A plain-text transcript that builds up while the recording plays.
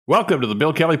Welcome to the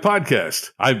Bill Kelly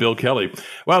Podcast. I'm Bill Kelly.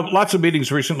 Well, lots of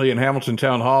meetings recently in Hamilton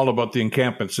Town Hall about the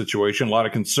encampment situation. A lot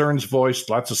of concerns voiced,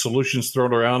 lots of solutions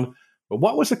thrown around. But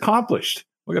what was accomplished?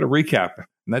 We're going to recap,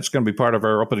 and that's going to be part of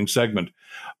our opening segment.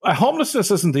 Homelessness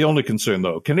isn't the only concern,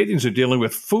 though. Canadians are dealing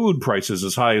with food prices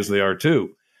as high as they are,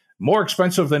 too. More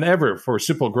expensive than ever for a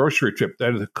simple grocery trip.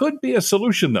 There could be a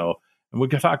solution, though, and we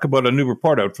can talk about a new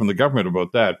report out from the government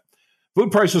about that. Food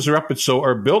prices are up, and so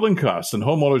are building costs, and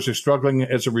homeowners are struggling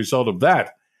as a result of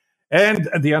that. And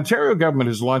the Ontario government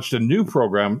has launched a new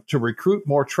program to recruit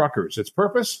more truckers. Its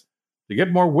purpose? To get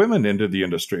more women into the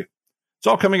industry. It's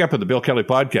all coming up in the Bill Kelly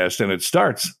Podcast, and it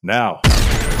starts now.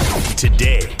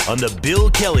 Today on the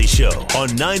Bill Kelly Show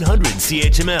on 900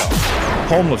 CHML.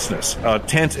 Homelessness,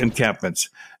 tent encampments.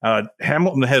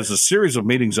 Hamilton has a series of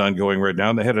meetings ongoing right now,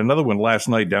 and they had another one last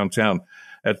night downtown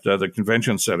at the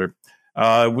convention center.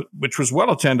 Which was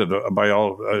well attended by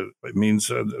all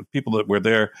means, people that were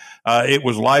there. It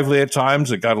was lively at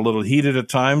times. It got a little heated at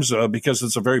times because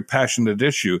it's a very passionate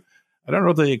issue. I don't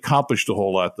know if they accomplished a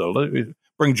whole lot, though. Let me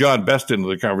bring John Best into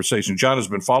the conversation. John has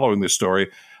been following this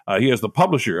story. He is the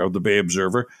publisher of the Bay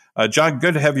Observer. John,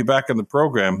 good to have you back on the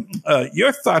program.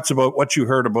 Your thoughts about what you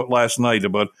heard about last night,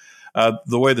 about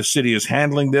the way the city is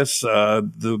handling this,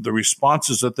 the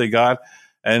responses that they got,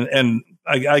 and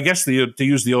I guess to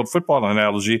use the old football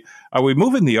analogy, are we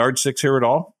moving the yardsticks here at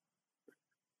all?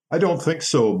 I don't think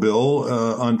so,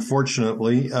 Bill.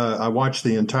 Unfortunately, I watched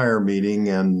the entire meeting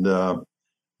and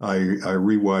I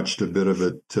rewatched a bit of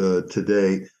it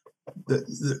today.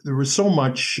 There was so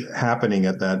much happening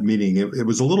at that meeting. It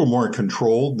was a little more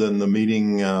controlled than the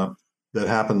meeting that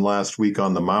happened last week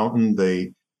on the mountain.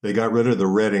 They got rid of the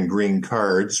red and green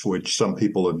cards, which some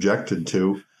people objected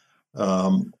to.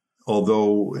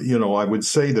 Although, I would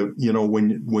say that,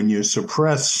 when you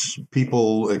suppress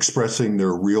people expressing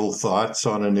their real thoughts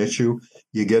on an issue,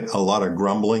 you get a lot of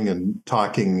grumbling and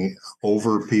talking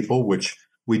over people, which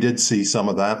we did see some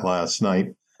of that last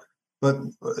night. But,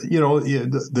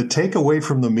 the takeaway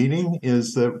from the meeting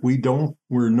is that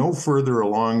we're no further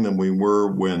along than we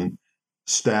were when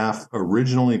staff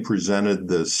originally presented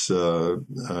this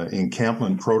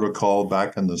encampment protocol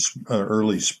back in the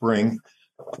early spring.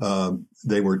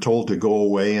 They were told to go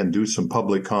away and do some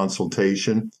public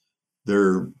consultation.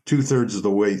 They're 2/3 of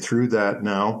the way through that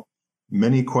now.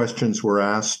 Many questions were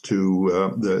asked to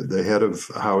the head of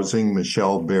housing,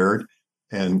 Michelle Baird,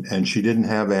 and she didn't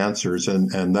have answers.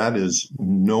 And that is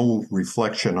no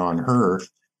reflection on her.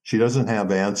 She doesn't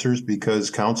have answers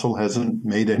because council hasn't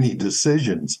made any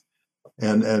decisions.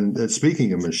 And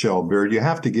speaking of Michelle Baird, you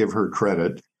have to give her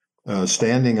credit.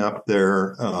 Standing up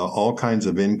there, all kinds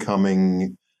of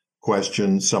incoming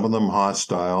questions, some of them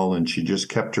hostile, and she just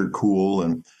kept her cool.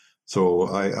 And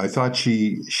so I thought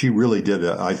she really did,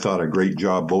 a great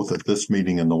job, both at this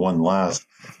meeting and the one last.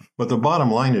 But the bottom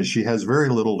line is she has very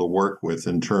little to work with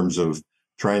in terms of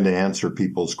trying to answer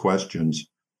people's questions.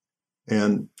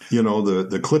 And,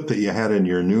 the clip that you had in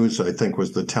your news, I think,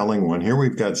 was the telling one. Here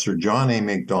we've got Sir John A.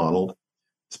 Macdonald.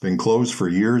 It's been closed for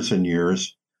years and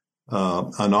years.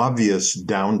 An obvious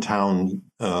downtown,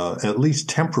 at least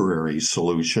temporary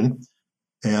solution.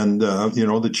 And,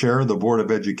 the chair of the Board of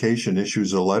Education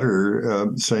issues a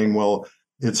letter saying, well,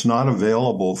 it's not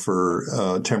available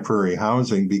for temporary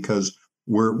housing because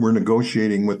we're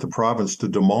negotiating with the province to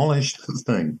demolish the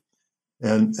thing.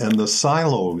 And the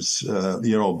silos,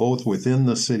 both within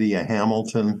the city of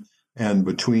Hamilton and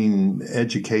between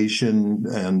education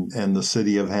and the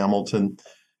city of Hamilton,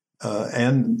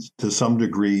 and to some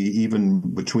degree,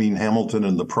 even between Hamilton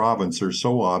and the province, are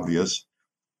so obvious.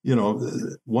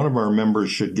 One of our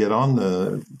members should get on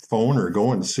the phone or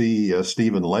go and see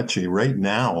Stephen Lecce right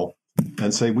now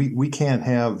and say, we can't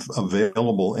have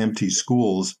available empty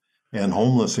schools and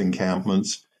homeless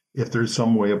encampments if there's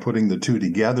some way of putting the two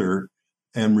together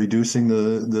and reducing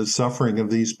the suffering of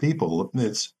these people.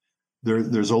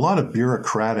 There's a lot of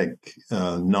bureaucratic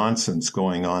nonsense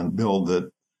going on, Bill, that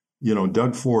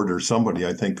Doug Ford or somebody,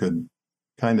 I think, could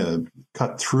kind of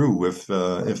cut through if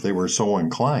they were so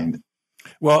inclined.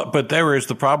 Well, but there is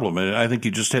the problem, and I think you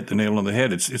just hit the nail on the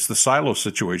head. It's the silo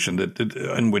situation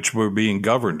in which we're being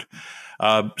governed.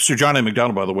 Sir John A.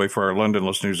 Macdonald, by the way, for our London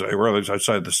listeners, rather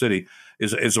outside the city,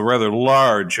 is a rather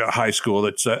large high school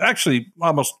that's actually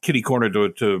almost kitty-corner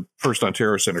to First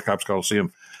Ontario Centre, Cops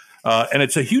Coliseum. And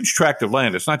it's a huge tract of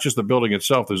land. It's not just the building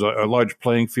itself. There's a large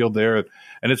playing field there,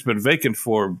 and it's been vacant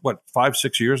for,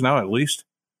 5-6 years now at least?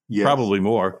 Yes. Probably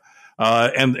more.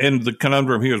 And the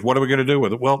conundrum here is, what are we going to do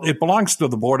with it? Well, it belongs to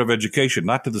the Board of Education,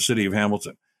 not to the city of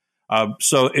Hamilton.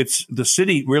 So the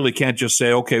city really can't just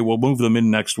say, okay, we'll move them in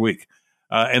next week.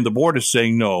 And the board is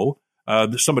saying no.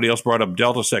 Somebody else brought up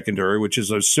Delta Secondary, which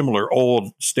is a similar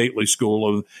old stately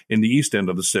school in the east end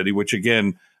of the city, which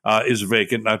again is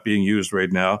vacant, not being used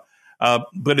right now.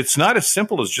 But it's not as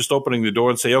simple as just opening the door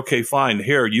and say, okay, fine,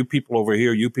 here, you people over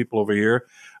here, you people over here.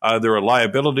 There are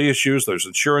liability issues. There's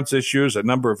insurance issues, a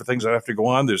number of things that have to go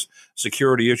on. There's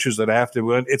security issues that have to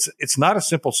go on. It's not a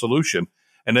simple solution.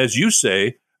 And as you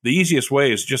say, the easiest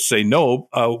way is just say, no,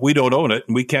 we don't own it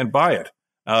and we can't buy it.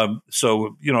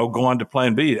 So, go on to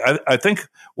plan B. I think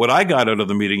what I got out of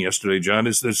the meeting yesterday, John,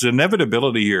 is there's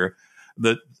inevitability here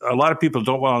that a lot of people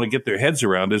don't want to get their heads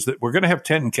around, is that we're going to have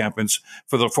tent encampments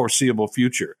for the foreseeable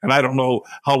future. And I don't know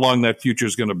how long that future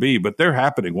is going to be, but they're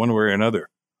happening one way or another.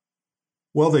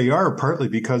 Well, they are partly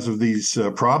because of these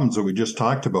problems that we just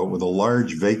talked about with a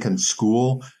large vacant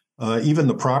school. Even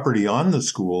the property on the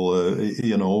school,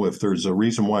 if there's a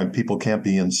reason why people can't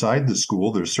be inside the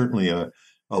school, there's certainly a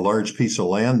large piece of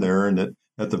land there. And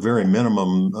at the very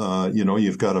minimum,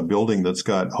 you've got a building that's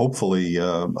got hopefully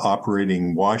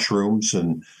operating washrooms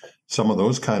and some of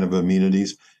those kind of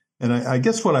amenities. And I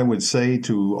guess what I would say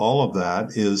to all of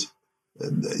that is,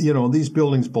 these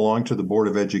buildings belong to the Board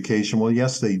of Education. Well,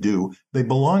 yes, they do. They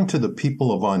belong to the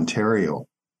people of Ontario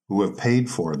who have paid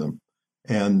for them.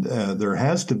 And there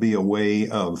has to be a way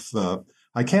of,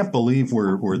 I can't believe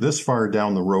we're this far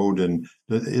down the road. And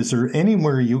is there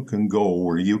anywhere you can go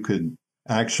where you could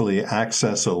actually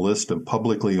access a list of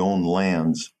publicly owned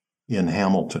lands in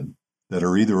Hamilton that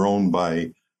are either owned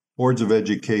by boards of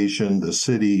education, the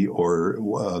city, or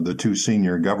the two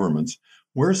senior governments?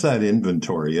 Where's that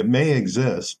inventory? It may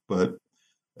exist, but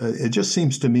it just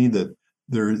seems to me that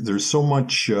there's so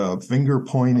much finger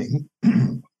pointing,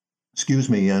 excuse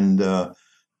me, and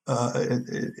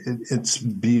it's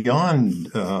beyond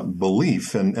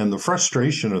belief. And the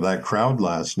frustration of that crowd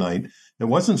last night, it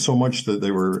wasn't so much that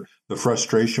the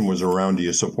frustration was around, do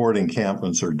you support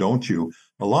encampments or don't you?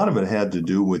 A lot of it had to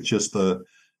do with just they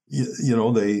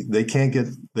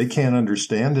can't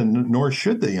understand, and nor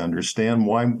should they understand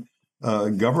why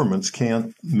governments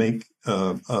can't make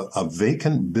a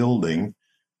vacant building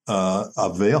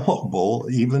available,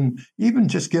 even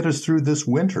just get us through this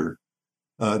winter.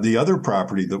 The other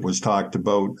property that was talked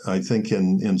about, I think,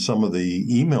 in some of the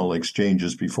email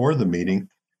exchanges before the meeting,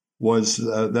 was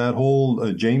that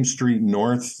whole James Street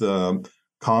North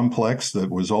complex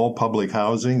that was all public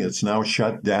housing. It's now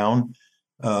shut down.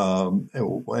 So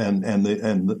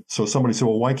somebody said,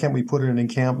 well, why can't we put an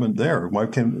encampment there? Why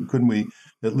couldn't we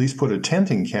at least put a tent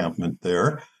encampment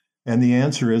there? And the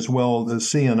answer is, well, the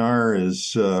CNR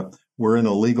is, we're in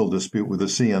a legal dispute with the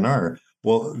CNR.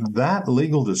 Well, that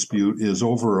legal dispute is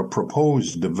over a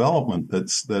proposed development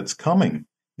that's coming.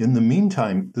 In the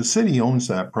meantime, the city owns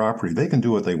that property. They can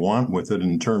do what they want with it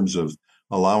in terms of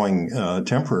allowing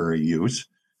temporary use.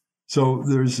 So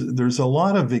there's a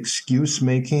lot of excuse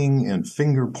making and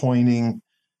finger pointing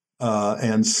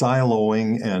and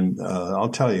siloing, and I'll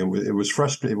tell you, it was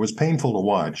frustrating. It was painful to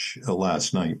watch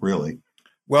last night, really.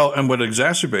 Well, and what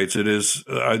exacerbates it is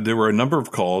there were a number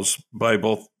of calls by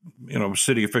both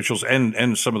city officials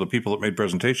and some of the people that made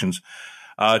presentations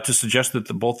to suggest that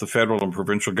both the federal and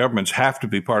provincial governments have to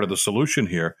be part of the solution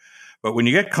here. But when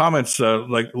you get comments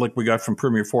like we got from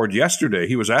Premier Ford yesterday,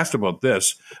 he was asked about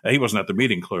this. He wasn't at the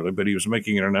meeting, clearly, but he was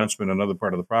making an announcement in another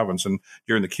part of the province. And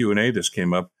during the Q&A, this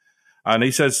came up. And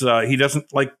he says he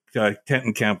doesn't like tent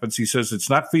encampments. He says it's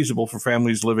not feasible for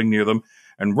families living near them.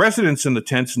 And residents in the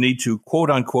tents need to, quote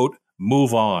unquote,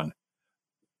 move on.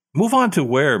 Move on to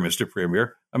where, Mr.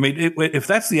 Premier? I mean, if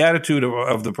that's the attitude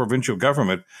of the provincial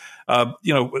government,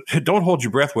 don't hold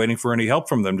your breath waiting for any help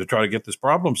from them to try to get this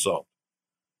problem solved.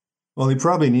 Well, he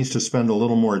probably needs to spend a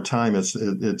little more time. It's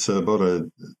about a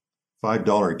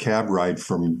 $5 cab ride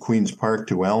from Queen's Park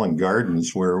to Allen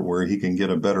Gardens, where he can get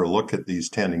a better look at these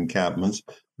tent encampments.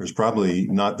 There's probably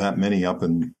not that many up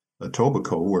in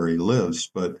Etobicoke where he lives,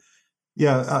 but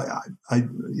yeah,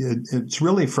 it's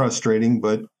really frustrating.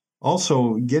 But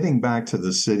also getting back to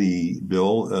the city,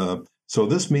 Bill. So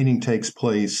this meeting takes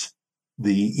place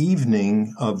the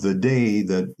evening of the day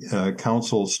that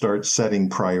council starts setting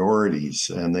priorities,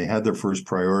 and they had their first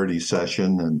priority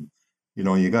session. And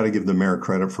you got to give the mayor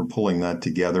credit for pulling that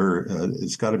together.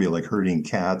 It's got to be like herding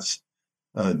cats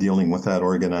dealing with that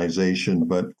organization.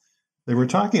 But they were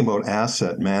talking about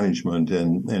asset management,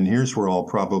 and here's where I'll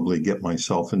probably get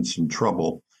myself in some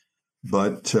trouble.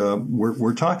 But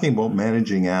we're talking about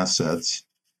managing assets.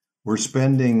 We're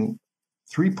spending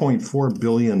 $3.4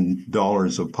 billion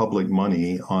of public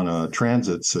money on a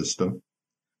transit system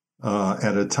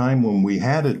at a time when we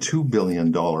had a $2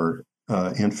 billion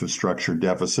infrastructure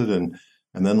deficit. And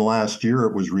And then last year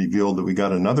it was revealed that we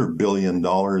got another $1 billion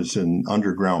in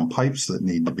underground pipes that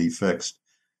need to be fixed.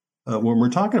 When we're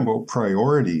talking about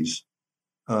priorities,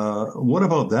 what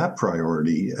about that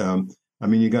priority? I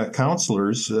mean, you got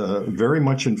counselors very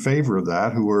much in favor of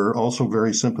that, who are also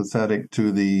very sympathetic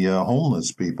to the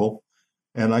homeless people.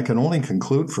 And I can only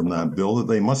conclude from that, Bill, that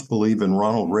they must believe in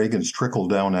Ronald Reagan's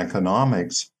trickle-down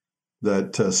economics,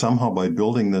 that somehow by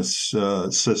building this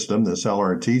system, this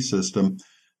LRT system,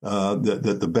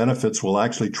 that the benefits will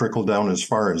actually trickle down as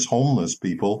far as homeless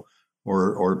people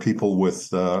or people with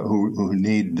who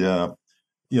need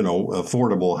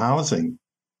affordable housing.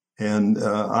 And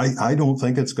I don't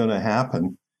think it's going to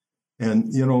happen.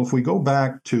 And, if we go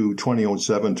back to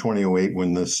 2007, 2008,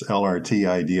 when this LRT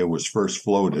idea was first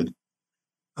floated,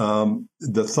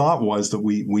 the thought was that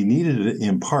we needed it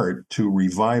in part to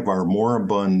revive our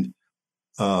moribund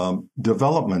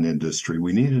development industry.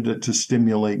 We needed it to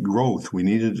stimulate growth. We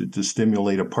needed it to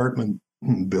stimulate apartment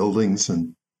buildings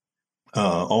and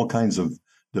all kinds of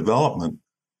development.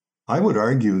 I would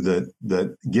argue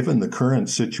that given the current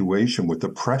situation with the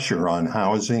pressure on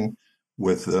housing,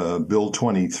 with Bill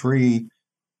 23,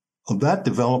 that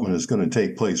development is going to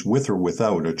take place with or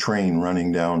without a train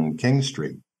running down King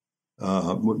Street.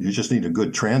 You just need a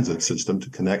good transit system to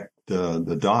connect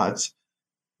the dots.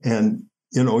 And,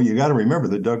 you got to remember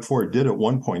that Doug Ford did at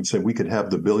one point say we could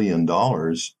have the $1 billion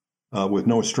with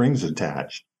no strings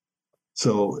attached.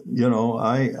 So,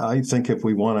 I think if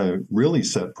we want to really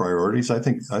set priorities, I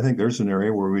think there's an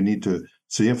area where we need to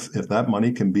see if that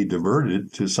money can be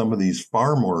diverted to some of these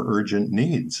far more urgent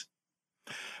needs.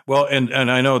 Well, and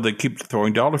I know they keep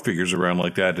throwing dollar figures around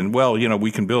like that. And,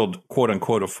 we can build, quote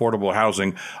unquote, affordable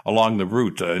housing along the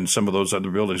route in some of those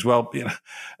other buildings. Well,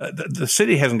 the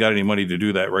city hasn't got any money to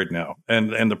do that right now.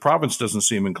 And the province doesn't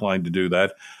seem inclined to do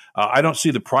that. I don't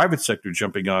see the private sector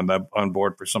jumping on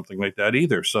board for something like that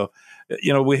either. So,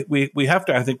 we have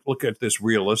to, I think, look at this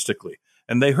realistically.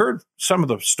 And they heard some of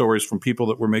the stories from people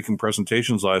that were making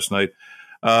presentations last night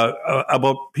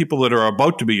about people that are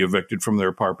about to be evicted from their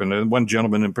apartment. And one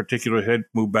gentleman in particular had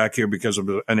moved back here because of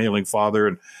an ailing father.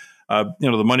 And,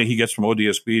 the money he gets from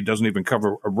ODSB doesn't even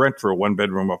cover a rent for a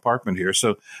one-bedroom apartment here.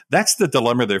 So that's the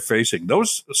dilemma they're facing.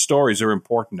 Those stories are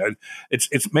important.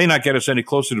 It may not get us any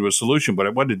closer to a solution,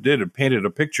 but what it did, it painted a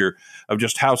picture of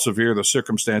just how severe the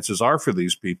circumstances are for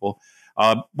these people.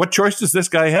 What choice does this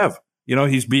guy have?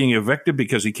 He's being evicted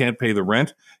because he can't pay the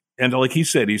rent. And like he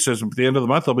says at the end of the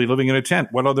month, I'll be living in a tent.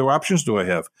 What other options do I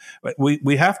have?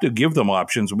 We have to give them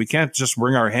options. We can't just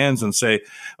wring our hands and say,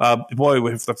 boy,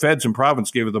 if the feds and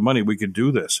province gave us the money, we could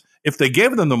do this. If they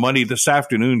gave them the money this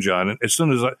afternoon, John, as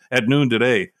soon as at noon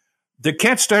today, they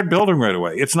can't start building right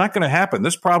away. It's not going to happen.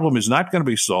 This problem is not going to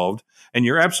be solved. And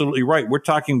you're absolutely right. We're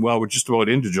talking, we're just about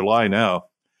into July now.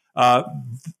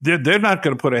 They're not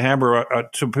going to put a hammer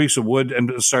to a piece of wood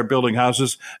and start building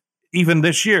houses even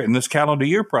this year, in this calendar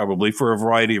year, probably, for a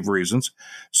variety of reasons.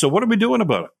 So what are we doing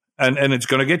about it? And it's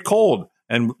going to get cold.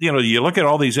 And, you look at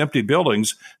all these empty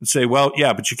buildings and say, well,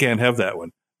 yeah, but you can't have that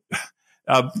one.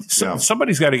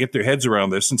 Somebody's got to get their heads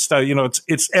around this and start,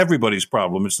 it's everybody's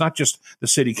problem. It's not just the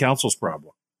city council's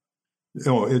problem.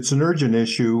 It's an urgent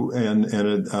issue. And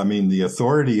the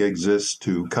authority exists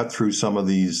to cut through some of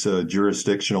these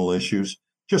jurisdictional issues.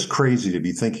 Just crazy to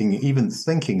be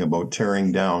thinking about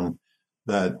tearing down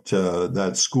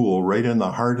that school right in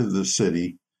the heart of the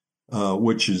city,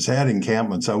 which has had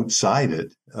encampments outside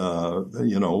it,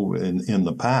 in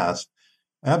the past.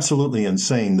 Absolutely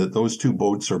insane that those two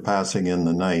boats are passing in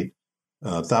the night.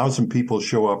 1,000 people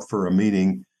show up for a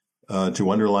meeting to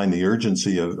underline the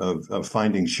urgency of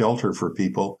finding shelter for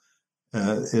people.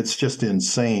 It's just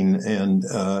insane. And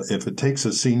if it takes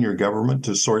a senior government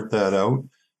to sort that out,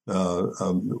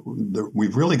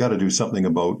 we've really got to do something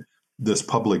about this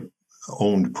public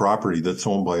owned property that's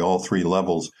owned by all three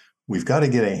levels. We've got to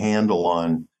get a handle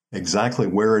on exactly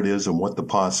where it is and what the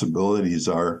possibilities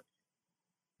are.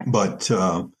 But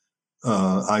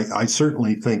I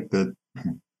certainly think that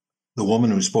the woman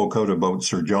who spoke out about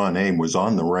Sir John A. was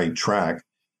on the right track.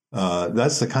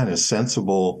 That's the kind of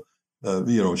sensible,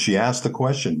 she asked the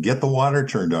question, get the water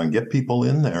turned on, get people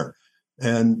in there.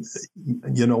 And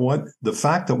you know what? The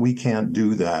fact that we can't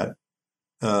do that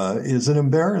is an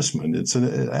embarrassment. It's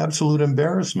an absolute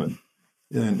embarrassment.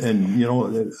 And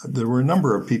there were a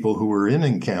number of people who were in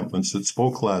encampments that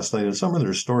spoke last night, and some of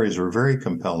their stories were very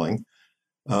compelling.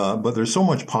 But there's so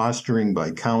much posturing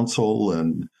by council,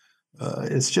 and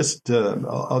it's just,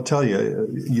 I'll tell you,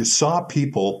 you saw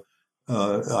people,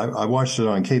 I watched it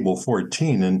on Cable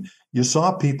 14, and you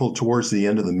saw people towards the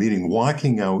end of the meeting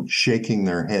walking out, shaking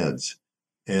their heads.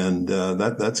 And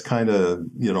that's kind of,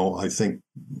 I think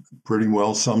pretty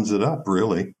well sums it up,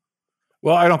 really.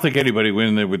 Well, I don't think anybody went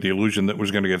in there with the illusion that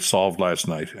was going to get solved last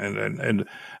night.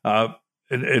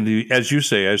 As you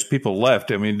say, as people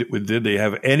left, I mean, did they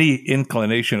have any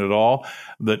inclination at all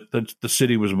that the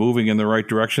city was moving in the right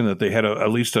direction? That they had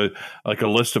at least a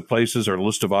list of places or a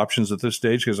list of options at this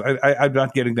stage? Because I'm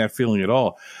not getting that feeling at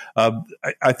all.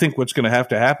 I think what's going to have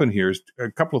to happen here is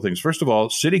a couple of things. First of all,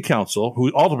 city council,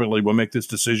 who ultimately will make this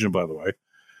decision, by the way,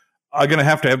 are going to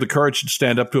have the courage to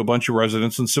stand up to a bunch of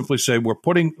residents and simply say, we're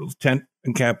putting tent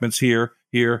encampments here,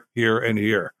 here, here, and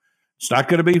here. It's not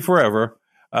going to be forever.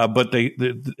 But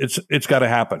it's got to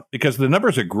happen because the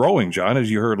numbers are growing, John, as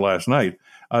you heard last night.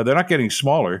 They're not getting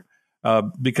smaller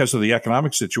because of the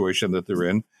economic situation that they're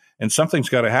in. And something's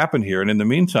got to happen here. And in the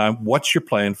meantime, what's your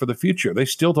plan for the future? They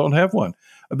still don't have one.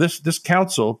 This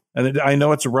council, and I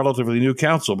know it's a relatively new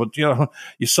council, but you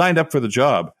signed up for the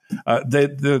job.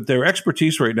 Their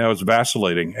expertise right now is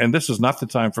vacillating, and this is not the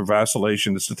time for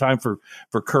vacillation. It's the time for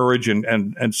courage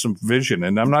and some vision.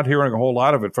 And I'm not hearing a whole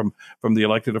lot of it from the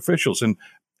elected officials.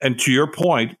 And to your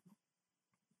point,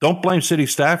 don't blame city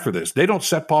staff for this. They don't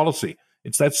set policy.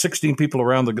 It's that 16 people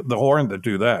around the horn that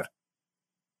do that.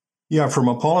 Yeah, from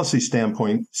a policy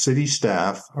standpoint, city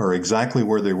staff are exactly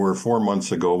where they were 4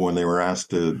 months ago when they were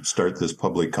asked to start this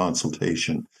public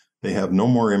consultation. They have no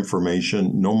more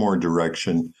information, no more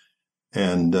direction,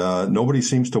 and nobody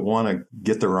seems to want to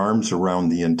get their arms around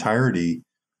the entirety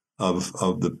of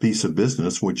the piece of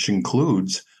business, which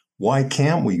includes why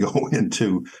can't we go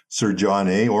into Sir John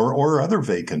A. or other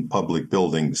vacant public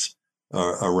buildings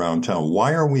around town?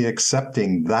 Why are we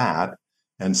accepting that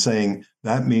and saying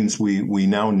that means we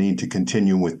now need to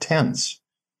continue with tents?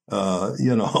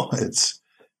 It's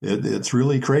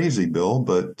really crazy, Bill,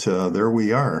 but there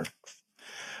we are.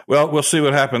 Well, we'll see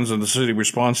what happens and the city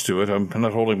responds to it. I'm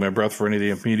not holding my breath for any of the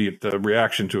immediate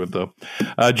reaction to it, though.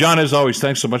 John, as always,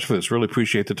 thanks so much for this. Really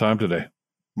appreciate the time today.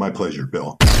 My pleasure,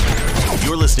 Bill.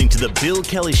 You're listening to the Bill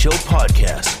Kelly Show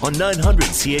podcast on 900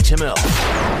 CHML.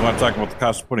 I want to talk about the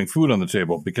cost of putting food on the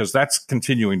table because that's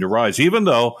continuing to rise, even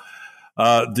though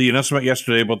the announcement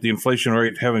yesterday about the inflation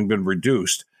rate having been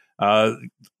reduced.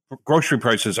 Grocery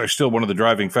prices are still one of the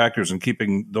driving factors in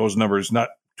keeping those numbers not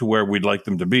to where we'd like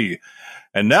them to be.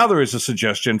 And now there is a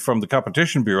suggestion from the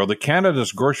Competition Bureau that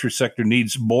Canada's grocery sector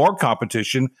needs more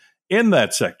competition in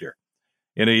that sector.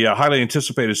 In a highly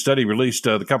anticipated study released,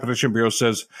 the Competition Bureau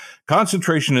says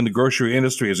concentration in the grocery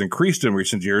industry has increased in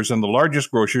recent years, and the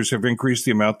largest grocers have increased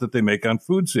the amount that they make on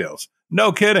food sales.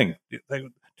 No kidding. They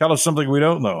tell us something we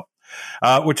don't know.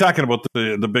 We're talking about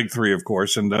the big three, of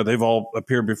course, and they've all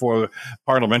appeared before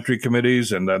parliamentary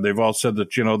committees, and they've all said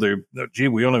that,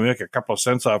 we only make a couple of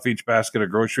cents off each basket of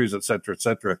groceries, et cetera, et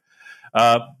cetera.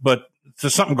 But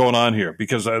there's something going on here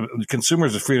because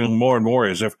consumers are feeling more and more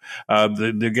as if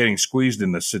they're getting squeezed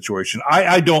in this situation.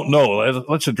 I don't know.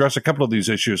 Let's address a couple of these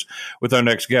issues with our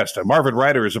next guest. Marvin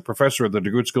Ryder is a professor at the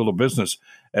DeGroote School of Business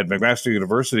at McMaster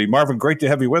University. Marvin, great to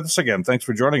have you with us again. Thanks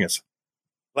for joining us.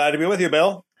 Glad to be with you,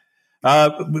 Bill.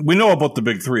 We know about the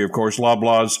big three, of course,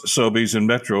 Loblaws, Sobeys, and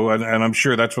Metro, and I'm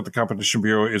sure that's what the Competition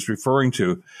Bureau is referring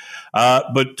to.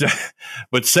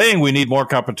 But saying we need more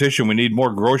competition, we need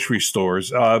more grocery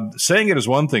stores, saying it is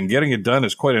one thing, getting it done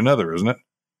is quite another, isn't it?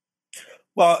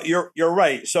 Well, you're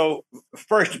right. So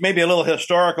first, maybe a little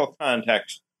historical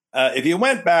context. If you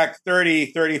went back 30,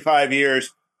 35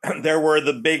 years, there were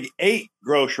the big 8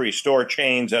 grocery store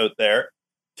chains out there.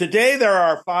 Today, there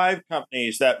are 5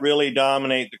 companies that really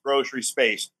dominate the grocery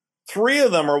space. 3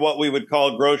 of them are what we would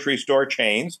call grocery store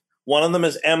chains. One of them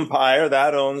is Empire,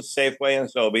 that owns Safeway and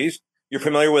Sobeys. You're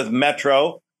familiar with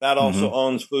Metro, that also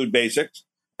owns Food Basics.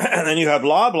 And then you have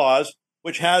Loblaws,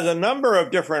 which has a number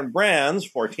of different brands,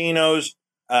 Fortino's,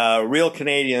 Real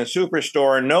Canadian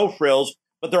Superstore, No Frills,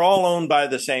 but they're all owned by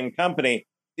the same company.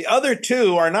 The other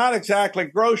 2 are not exactly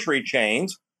grocery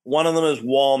chains. One of them is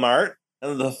Walmart.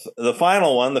 And the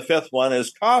final one, the 5th one,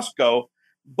 is Costco.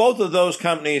 Both of those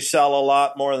companies sell a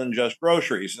lot more than just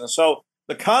groceries. And so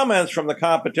the comments from the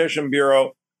Competition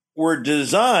Bureau were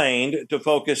designed to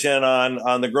focus in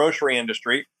on the grocery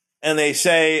industry. And they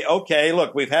say, okay,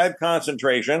 look, we've had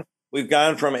concentration. We've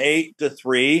gone from 8 to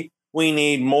 3. We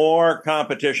need more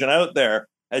competition out there.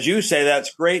 As you say,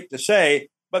 that's great to say,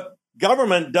 but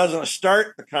government doesn't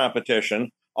start the competition.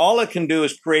 All it can do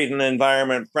is create an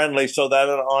environment friendly so that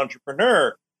an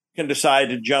entrepreneur can decide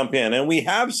to jump in. And we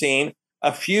have seen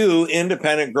a few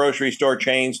independent grocery store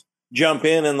chains jump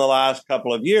in the last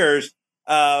couple of years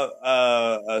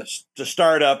to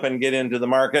start up and get into the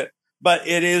market. But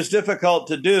it is difficult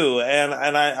to do. And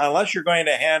unless you're going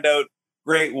to hand out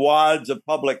great wads of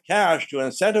public cash to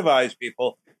incentivize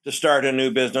people to start a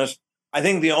new business. I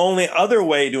think the only other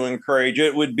way to encourage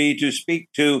it would be to speak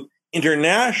to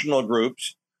international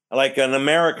groups like an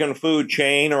American food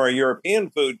chain or a European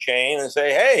food chain and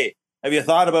say, hey, have you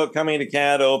thought about coming to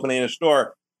Canada, opening a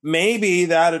store? Maybe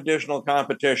that additional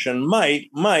competition might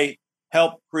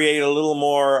help create a little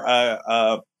more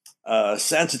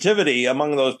sensitivity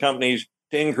among those companies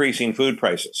to increasing food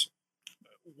prices.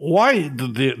 Why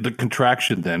the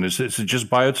contraction then? Is it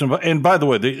just buyouts? And by the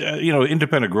way,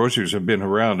 independent grocers have been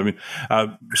around. I mean,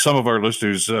 some of our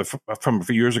listeners from a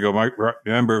few years ago might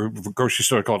remember a grocery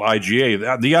store called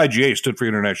IGA. The IGA stood for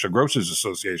International Grocers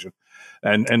Association,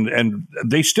 and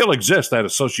they still exist. That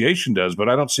association does, but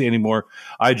I don't see any more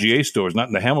IGA stores, not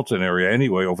in the Hamilton area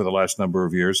anyway, over the last number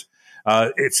of years.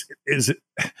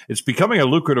 It's becoming a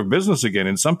lucrative business again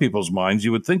in some people's minds.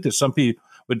 You would think that some people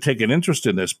would take an interest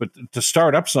in this, but to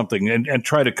start up something and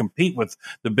try to compete with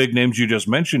the big names you just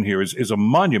mentioned here is a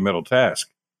monumental task.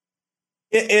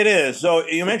 It is. So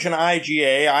you mentioned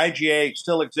IGA. IGA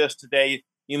still exists today.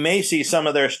 You may see some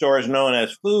of their stores known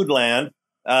as Foodland.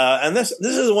 And this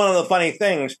is one of the funny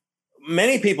things.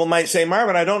 Many people might say,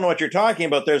 Marvin, I don't know what you're talking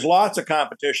about. There's lots of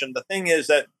competition. The thing is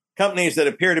that companies that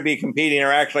appear to be competing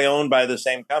are actually owned by the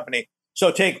same company.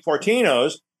 So take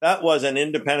Fortino's. That was an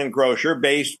independent grocer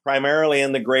based primarily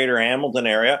in the greater Hamilton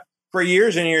area for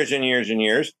years and years and years and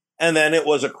years. And then it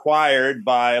was acquired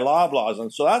by Loblaws.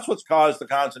 And so that's what's caused the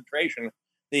concentration.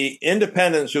 The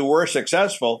independents who were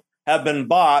successful have been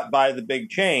bought by the big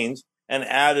chains and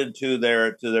added to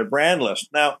their brand list.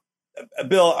 Now,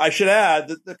 Bill, I should add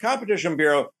that the Competition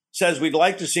Bureau says we'd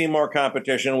like to see more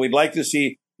competition. We'd like to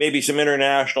see maybe some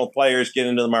international players get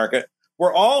into the market.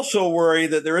 We're also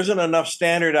worried that there isn't enough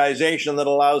standardization that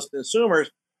allows consumers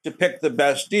to pick the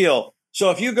best deal. So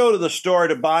if you go to the store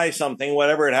to buy something,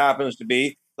 whatever it happens to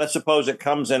be, let's suppose it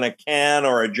comes in a can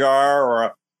or a jar or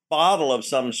a bottle of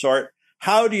some sort,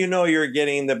 how do you know you're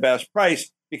getting the best price?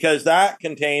 Because that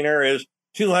container is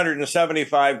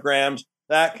 275 grams,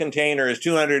 that container is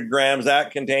 200 grams, that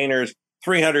container is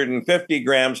 350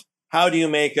 grams. How do you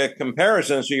make a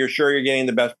comparison so you're sure you're getting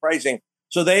the best pricing?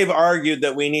 So they've argued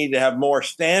that we need to have more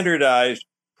standardized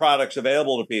products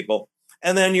available to people.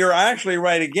 And then you're actually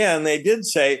right again. They did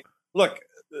say, look,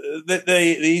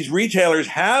 these retailers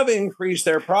have increased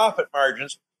their profit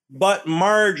margins, but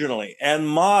marginally and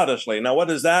modestly. Now, what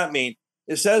does that mean?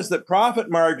 It says that profit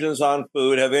margins on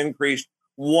food have increased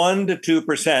 1% to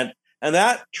 2%. And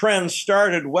that trend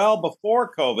started well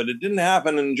before COVID. It didn't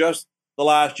happen in just the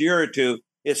last year or two.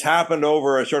 It's happened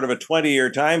over a sort of a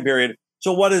 20-year time period.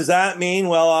 So what does that mean?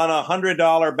 Well, on a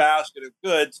 $100 basket of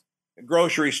goods,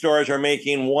 grocery stores are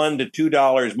making $1 to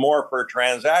 $2 more per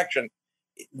transaction.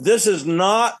 This is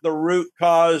not the root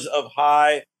cause of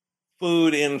high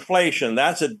food inflation.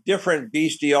 That's a different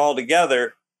beastie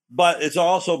altogether, but it's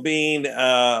also being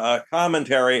a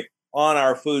commentary on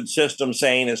our food system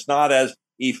saying it's not as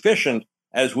efficient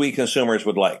as we consumers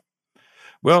would like.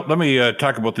 Well, let me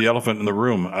talk about the elephant in the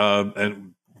room and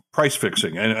price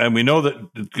fixing. And we know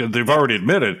that they've already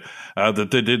admitted that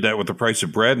they did that with the price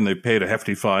of bread and they paid a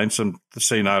hefty fine. Some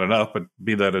say not enough, but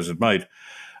be that as it might.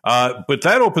 But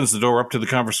that opens the door up to the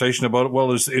conversation about,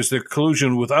 well, is there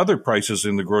collusion with other prices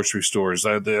in the grocery stores?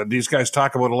 These guys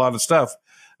talk about a lot of stuff.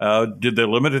 Did they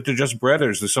limit it to just bread, or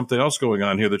is there something else going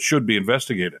on here that should be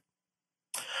investigated?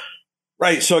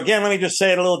 Right. So again, let me just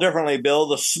say it a little differently, Bill.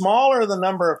 The smaller the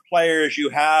number of players you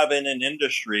have in an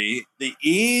industry, the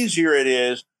easier it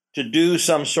is to do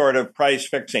some sort of price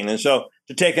fixing. And so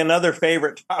to take another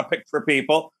favorite topic for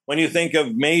people, when you think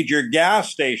of major gas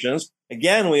stations,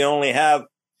 again, we only have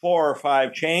 4 or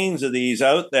 5 chains of these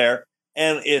out there.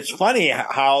 And it's funny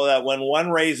how that when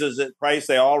one raises its price,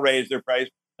 they all raise their price.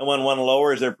 And when one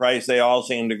lowers their price, they all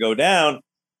seem to go down.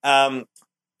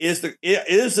 Is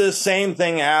the same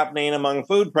thing happening among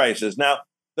food prices? Now,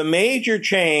 the major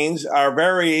chains are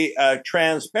very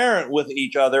transparent with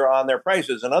each other on their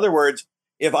prices. In other words,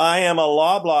 if I am a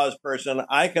Loblaws person,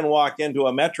 I can walk into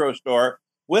a Metro store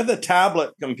with a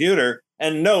tablet computer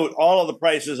and note all of the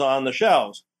prices on the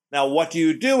shelves. Now, what do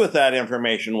you do with that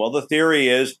information? Well, the theory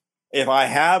is if I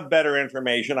have better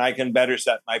information, I can better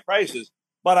set my prices.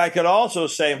 But I could also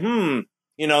say,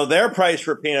 their price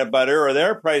for peanut butter or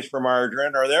their price for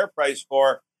margarine or their price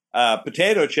for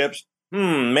potato chips,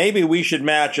 maybe we should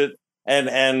match it. And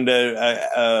in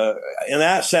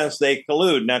that sense, they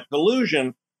collude. Now,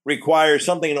 collusion requires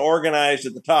something organized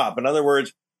at the top. In other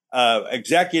words,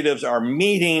 executives are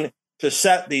meeting to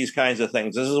set these kinds of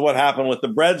things. This is what happened with the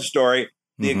bread story.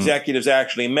 The executives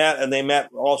actually met, and they met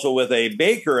also with a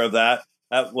baker of that.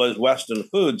 That was Weston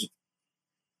Foods.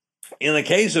 In the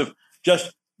case of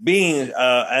just being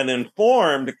an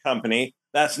informed company.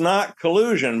 That's not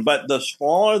collusion, but the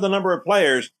smaller the number of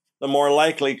players, the more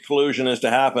likely collusion is to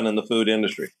happen in the food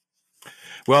industry.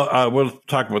 Well, we'll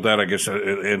talk about that, I guess,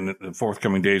 in the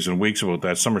forthcoming days and weeks about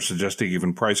that. Some are suggesting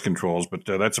even price controls, but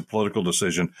that's a political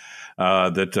decision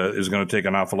that is going to take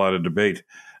an awful lot of debate.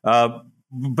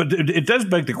 But it does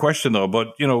beg the question, though,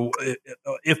 about,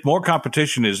 if more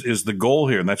competition is the goal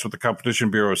here, and that's what the Competition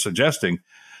Bureau is suggesting,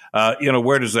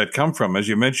 where does that come from? As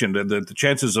you mentioned, the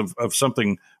chances of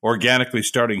something organically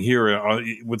starting here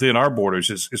within our borders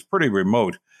is pretty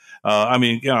remote.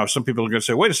 Some people are going to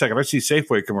say, wait a second, I see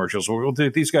Safeway commercials. Well,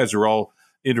 these guys are all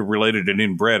interrelated and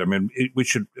inbred. I mean, we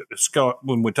should,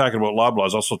 when we're talking about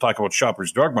Loblaws, also talk about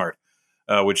Shoppers Drug Mart,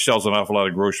 which sells an awful lot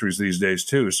of groceries these days,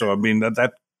 too. So, I mean,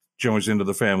 that joins into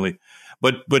the family.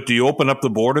 But do you open up the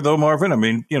border, though, Marvin? I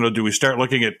mean, do we start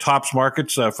looking at Tops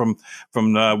markets from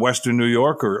Western New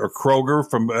York or Kroger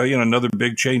from, another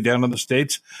big chain down in the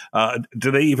States?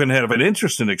 Do they even have an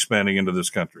interest in expanding into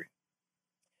this country?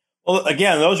 Well,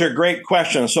 again, those are great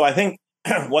questions. So I think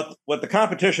what the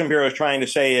Competition Bureau is trying to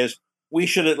say is we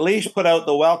should at least put out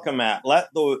the welcome mat. Let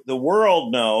the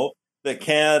world know that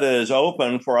Canada is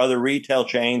open for other retail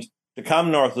chains to come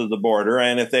north of the border.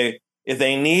 And if they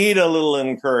need a little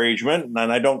encouragement,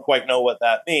 and I don't quite know what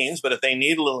that means, but if they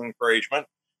need a little encouragement,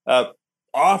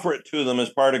 offer it to them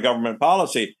as part of government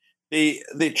policy.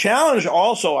 The challenge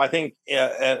also, I think,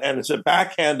 and it's a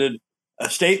backhanded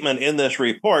statement in this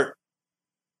report,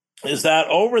 is that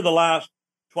over the last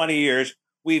 20 years,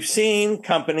 we've seen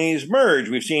companies merge.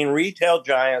 We've seen retail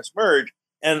giants merge.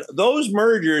 And those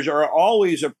mergers are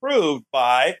always approved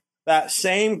by that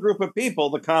same group of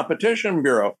people, the Competition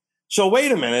Bureau. So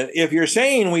wait a minute, if you're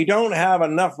saying we don't have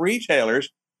enough retailers,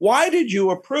 why did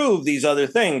you approve these other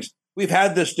things? We've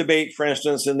had this debate, for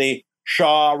instance, in the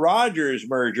Shaw-Rogers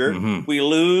merger. Mm-hmm. We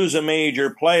lose a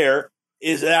major player.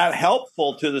 Is that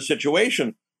helpful to the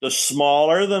situation? The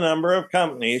smaller the number of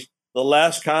companies, the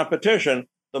less competition,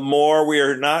 the more we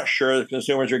are not sure the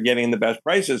consumers are getting the best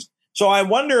prices. So I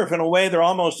wonder if in a way they're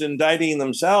almost indicting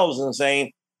themselves and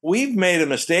saying, we've made a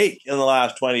mistake in the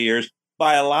last 20 years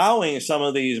by allowing some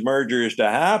of these mergers to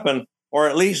happen, or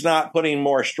at least not putting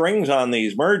more strings on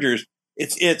these mergers.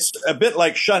 It's a bit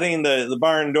like shutting the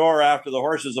barn door after the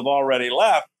horses have already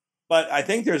left. But I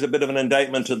think there's a bit of an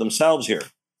indictment to themselves here.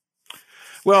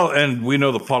 Well, and we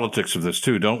know the politics of this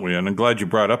too, don't we? And I'm glad you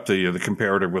brought up the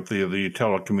comparative with the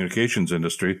telecommunications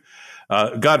industry.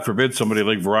 God forbid somebody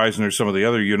like Verizon or some of the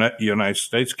other United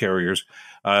States carriers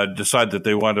decide that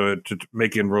they want to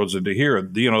make inroads into here.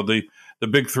 The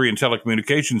big three in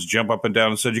telecommunications jump up and down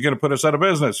and said, "You're going to put us out of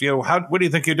business." What do you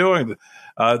think you're doing?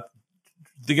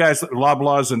 The guys,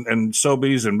 Loblaws and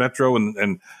Sobeys and Metro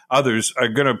and others are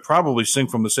going to probably sing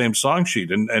from the same song sheet,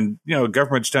 and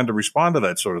governments tend to respond to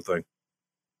that sort of thing.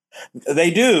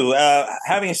 They do.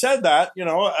 Having said that,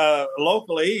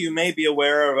 locally, you may be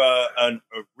aware of a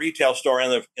retail store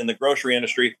in the grocery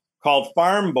industry called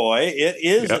Farm Boy. It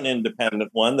is an independent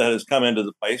one that has come into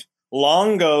the place.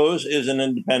 Longo's is an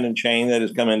independent chain that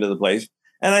has come into the place.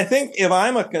 And I think if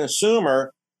I'm a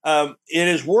consumer, it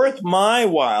is worth my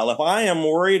while. If I am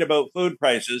worried about food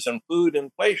prices and food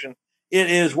inflation, it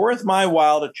is worth my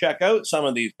while to check out some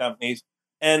of these companies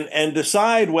and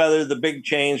decide whether the big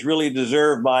chains really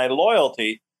deserve my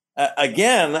loyalty.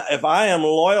 Again, if I am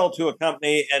loyal to a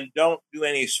company and don't do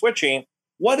any switching,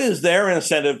 what is their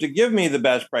incentive to give me the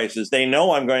best prices? They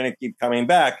know I'm going to keep coming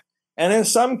back. And in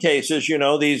some cases,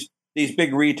 these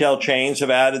big retail chains have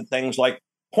added things like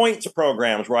points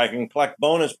programs where I can collect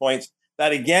bonus points.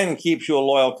 That, again, keeps you a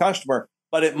loyal customer,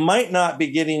 but it might not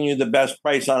be getting you the best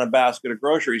price on a basket of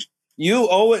groceries. You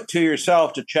owe it to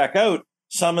yourself to check out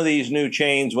some of these new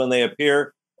chains when they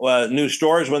appear, new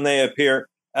stores when they appear,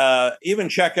 even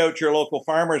check out your local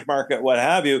farmers market, what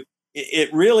have you.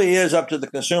 It really is up to the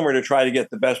consumer to try to get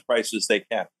the best prices they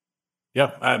can.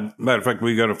 Yeah. Matter of fact,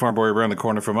 we got a Farm Boy around the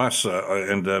corner from us,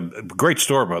 and great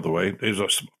store, by the way. There's a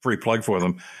free plug for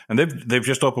them, and they've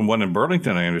just opened one in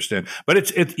Burlington, I understand. But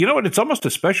it's almost a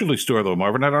specialty store, though,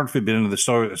 Marvin. I don't know if you've been into the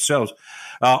store that sells.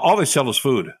 All they sell is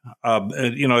food.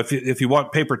 If you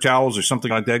want paper towels or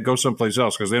something like that, go someplace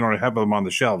else because they don't have them on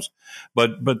the shelves.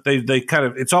 But they kind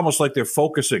of, it's almost like they're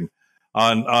focusing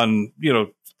on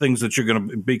things that you're going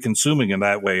to be consuming in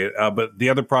that way. But the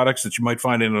other products that you might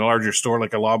find in a larger store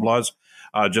like a Loblaws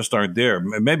just aren't there.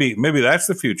 Maybe that's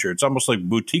the future. It's almost like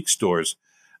boutique stores,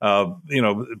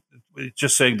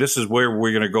 just saying this is where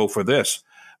we're going to go for this.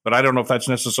 But I don't know if that's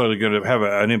necessarily going to have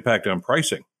an impact on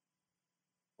pricing.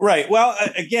 Right. Well,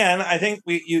 again, I think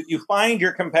you find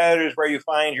your competitors where you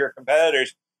find your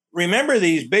competitors. Remember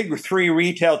these big three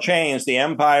retail chains, the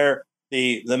Empire,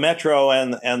 the Metro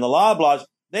and the Loblaws,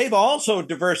 they've also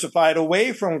diversified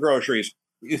away from groceries.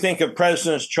 You think of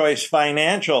President's Choice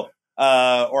Financial,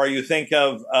 or you think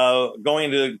of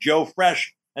going to Joe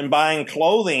Fresh and buying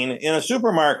clothing in a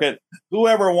supermarket.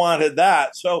 Whoever wanted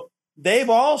that? So they've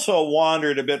also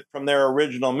wandered a bit from their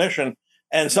original mission.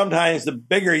 And sometimes the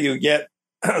bigger you get,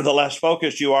 the less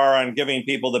focused you are on giving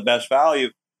people the best value.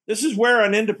 This is where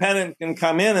an independent can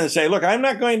come in and say, look, I'm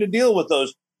not going to deal with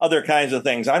those other kinds of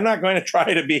things. I'm not going to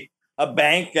try to be a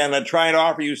bank and try to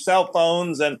offer you cell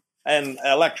phones and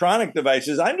electronic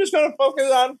devices. I'm just going to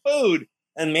focus on food.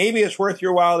 And maybe it's worth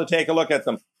your while to take a look at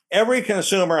them. Every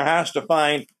consumer has to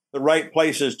find the right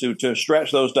places to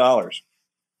stretch those dollars.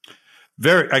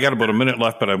 I got about a minute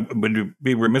left, but I would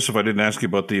be remiss if I didn't ask you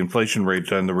about the inflation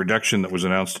rate and the reduction that was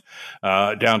announced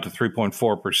down to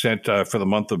 3.4% for the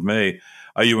month of May.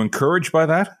 Are you encouraged by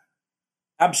that?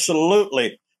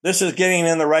 Absolutely. This is getting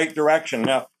in the right direction.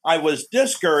 Now, I was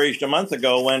discouraged a month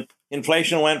ago when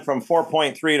inflation went from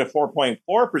 4.3 to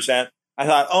 4.4%. I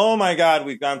thought, oh my God,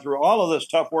 we've gone through all of this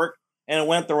tough work and it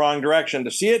went the wrong direction.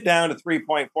 To see it down to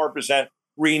 3.4%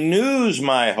 renews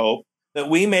my hope that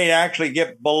we may actually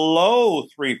get below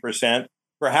 3%,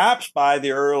 perhaps by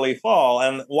the early fall.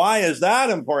 And why is that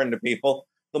important to people?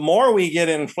 The more we get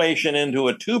inflation into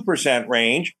a 2%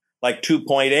 range, like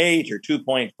 2.8 or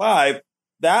 2.5,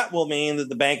 that will mean that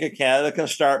the Bank of Canada can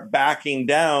start backing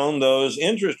down those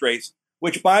interest rates,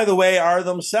 which, by the way, are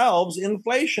themselves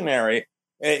inflationary.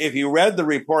 If you read the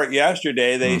report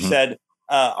yesterday, they said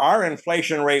our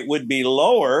inflation rate would be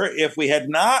lower if we had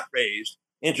not raised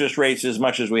interest rates as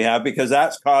much as we have, because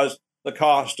that's caused the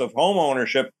cost of home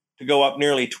ownership to go up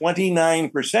nearly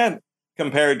 29%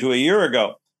 compared to a year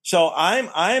ago. So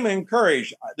I'm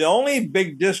encouraged. The only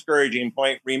big discouraging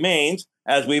point remains,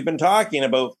 as we've been talking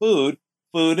about food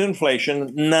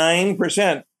inflation,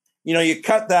 9%. You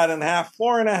cut that in half,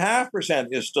 4.5%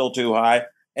 is still too high.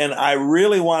 And I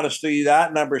really want to see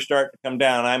that number start to come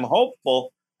down. I'm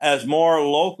hopeful as more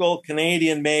local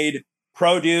Canadian-made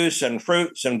produce and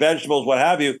fruits and vegetables, what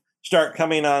have you, start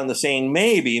coming on the scene.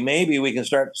 Maybe we can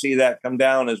start to see that come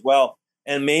down as well.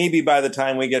 And maybe by the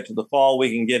time we get to the fall,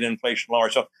 we can get inflation lower.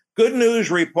 So good news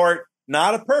report,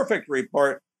 not a perfect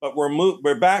report, but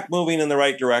we're back moving in the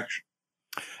right direction.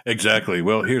 Exactly.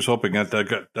 Well, here's hoping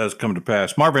that does come to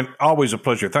pass. Marvin, always a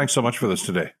pleasure. Thanks so much for this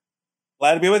today.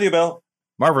 Glad to be with you, Bill.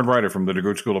 Marvin Ryder from the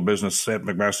DeGroote School of Business at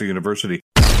McMaster University.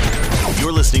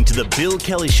 You're listening to the Bill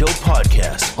Kelly Show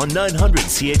podcast on 900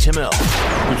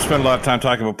 CHML. We've spent a lot of time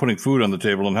talking about putting food on the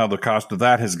table and how the cost of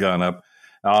that has gone up.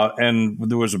 And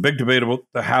there was a big debate about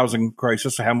the housing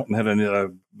crisis. Hamilton had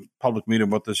a public meeting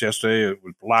about this yesterday. It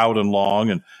was loud and long.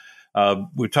 And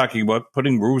we're talking about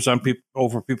putting roofs on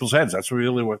over people's heads. That's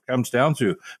really what it comes down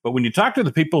to. But when you talk to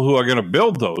the people who are going to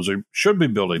build those or should be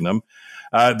building them,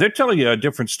 they're telling you a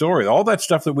different story. All that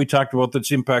stuff that we talked about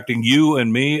that's impacting you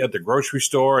and me at the grocery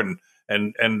store and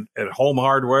at Home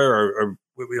Hardware or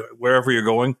wherever you're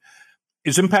going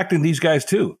is impacting these guys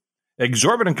too.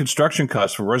 Exorbitant construction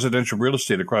costs for residential real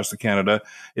estate across Canada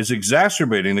is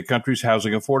exacerbating the country's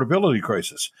housing affordability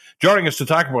crisis. Joining us to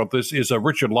talk about this is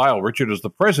Richard Lyall. Richard is the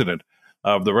president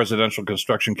of the Residential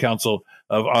Construction Council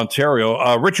of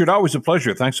Ontario. Richard, always a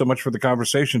pleasure. Thanks so much for the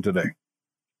conversation today.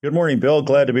 Good morning, Bill.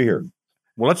 Glad to be here.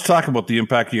 Well, let's talk about the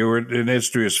impact your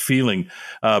industry is feeling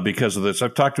because of this.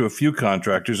 I've talked to a few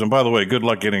contractors, and by the way, good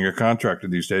luck getting a contractor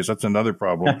these days. That's another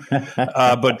problem.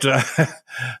 I talked to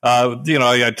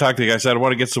the guy. I said, I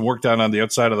want to get some work done on the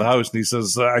outside of the house. And he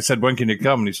says, I said, when can you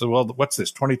come? And he said, well, what's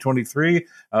this, 2023?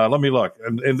 Let me look.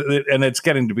 And it's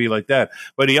getting to be like that.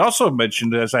 But he also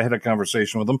mentioned, as I had a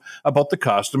conversation with him, about the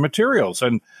cost of materials.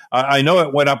 And I know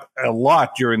it went up a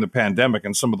lot during the pandemic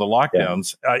and some of the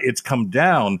lockdowns. Yeah. It's come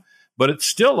down. But it's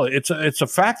still it's a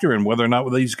factor in whether or not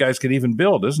these guys can even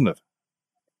build, isn't it?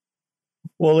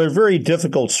 Well, they're very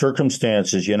difficult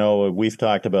circumstances. We've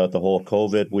talked about the whole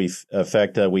COVID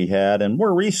effect that we had, and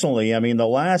more recently,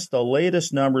 the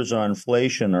latest numbers on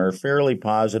inflation are fairly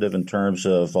positive in terms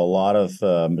of a lot of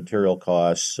material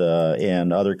costs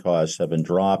and other costs have been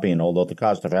dropping. Although the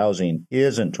cost of housing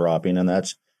isn't dropping, and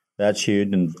that's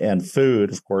huge. And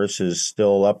food, of course, is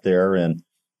still up there. And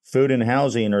food and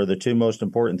housing are the two most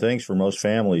important things for most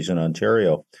families in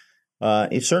Ontario.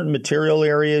 In certain material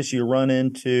areas, you run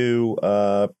into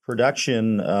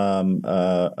production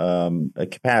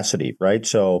capacity, right?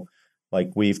 So,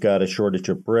 like we've got a shortage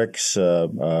of bricks.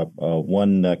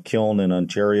 One kiln in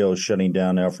Ontario is shutting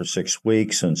down now for 6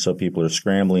 weeks, and so people are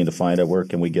scrambling to find out where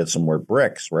can we get some more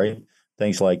bricks, right?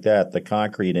 Things like that. The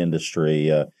concrete industry.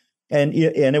 And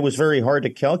it was very hard to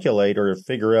calculate or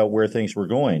figure out where things were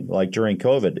going, like during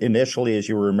COVID. Initially, as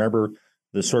you remember,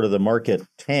 the sort of the market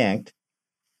tanked,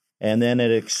 and then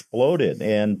it exploded.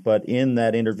 But in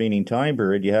that intervening time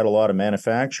period, you had a lot of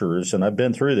manufacturers, and I've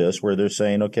been through this, where they're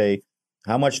saying, okay,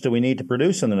 how much do we need to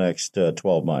produce in the next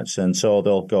 12 months? And so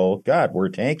they'll go, God, we're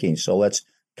tanking, so let's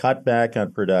cut back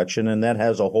on production, and that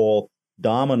has a whole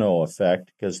domino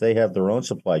effect because they have their own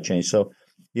supply chain. So,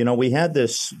 we had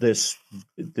this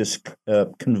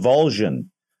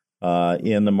convulsion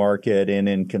in the market and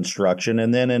in construction,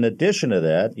 and then in addition to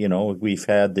that, we've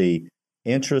had the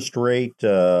interest rate,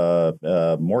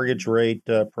 mortgage rate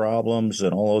problems,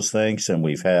 and all those things, and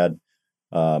we've had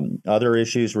other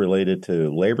issues related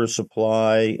to labor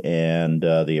supply and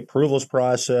the approvals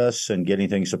process and getting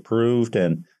things approved.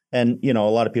 And a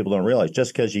lot of people don't realize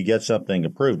just because you get something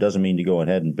approved doesn't mean you go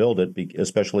ahead and build it,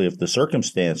 especially if the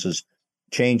circumstances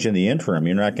change in the interim.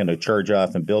 You're not going to charge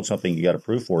off and build something you got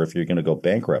approved for if you're going to go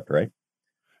bankrupt, right?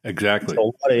 Exactly. So a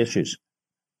lot of issues.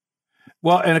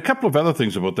 Well, and a couple of other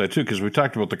things about that, too, because we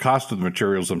talked about the cost of the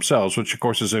materials themselves, which, of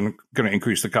course, is going to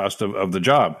increase the cost of the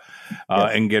job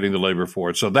and getting the labor for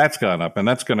it. So that's gone up, and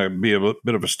that's going to be a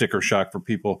bit of a sticker shock for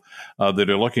people that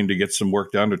are looking to get some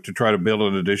work done to try to build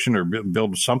an addition or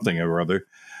build something or other.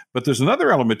 But there's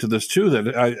another element to this, too,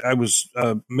 that I was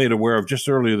made aware of just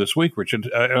earlier this week, Richard,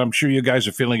 and I'm sure you guys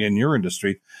are feeling in your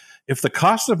industry. If the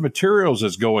cost of materials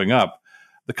is going up,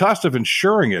 the cost of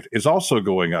insuring it is also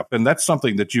going up. And that's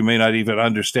something that you may not even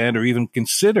understand or even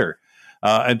consider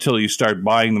until you start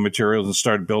buying the materials and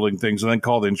start building things and then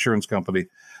call the insurance company.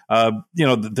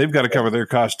 They've got to cover their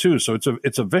costs too. So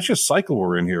it's a vicious cycle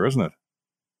we're in here, isn't it?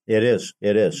 It is.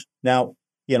 It is. Now,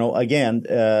 again,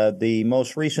 the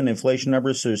most recent inflation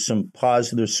numbers, there's some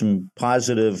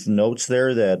positive notes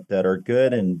there that are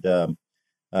good.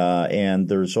 And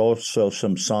there's also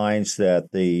some signs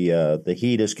that the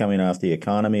heat is coming off the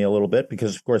economy a little bit,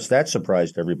 because, of course, that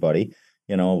surprised everybody.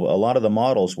 A lot of the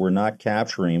models were not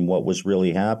capturing what was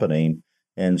really happening.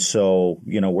 And so,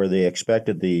 where they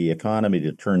expected the economy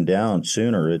to turn down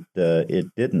sooner, it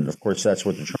didn't. Of course, that's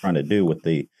what they're trying to do with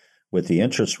the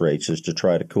interest rates, is to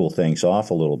try to cool things off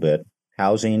a little bit.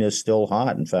 Housing is still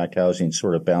hot. In fact, housing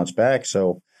sort of bounced back.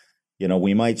 So,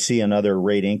 we might see another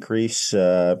rate increase.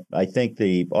 I think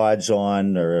the odds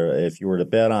on, or if you were to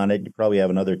bet on it, you probably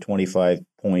have another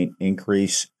 25-point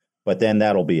increase, but then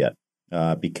that'll be it,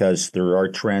 because there are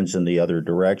trends in the other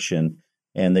direction,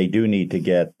 and they do need to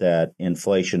get that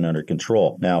inflation under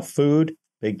control. Now, food,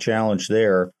 big challenge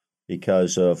there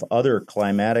because of other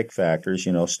climatic factors,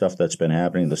 stuff that's been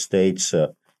happening in the States.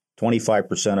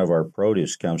 25% of our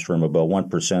produce comes from about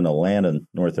 1% of land in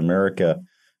North America,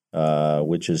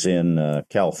 which is in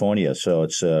California. So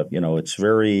it's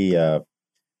very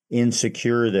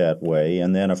insecure that way.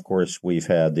 And then, of course, we've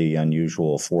had the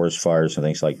unusual forest fires and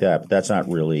things like that. But that's not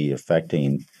really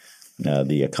affecting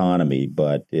the economy.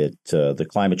 But the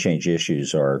climate change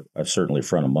issues are certainly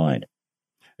front of mind.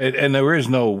 And there is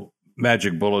no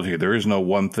magic bullet here. There is no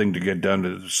one thing to get done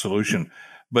to the solution.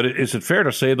 But is it fair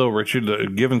to say, though,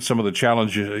 Richard, given some of the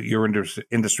challenges your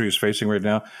industry is facing right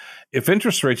now, if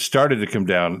interest rates started to come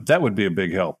down, that would be a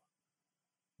big help?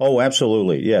 Oh,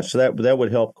 absolutely. Yes, that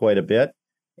would help quite a bit.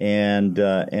 And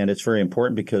it's very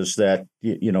important because that,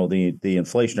 the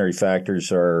inflationary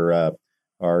factors are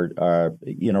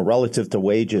relative to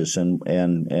wages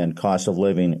and cost of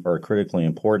living are critically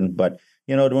important. But,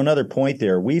 to another point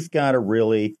there, we've got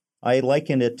to I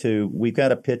liken it to, we've got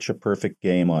to pitch a perfect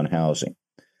game on housing.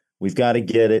 We've got to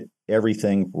get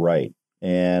everything right.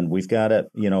 And we've got to,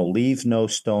 leave no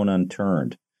stone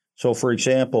unturned. So, for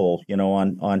example,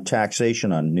 on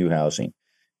taxation on new housing,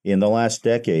 in the last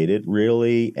decade, it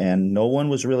really, and no one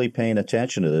was really paying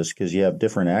attention to this because you have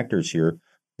different actors here,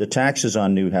 the taxes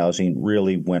on new housing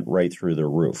really went right through the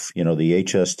roof. The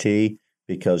HST,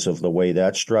 because of the way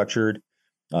that's structured,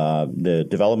 the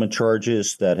development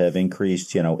charges that have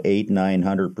increased,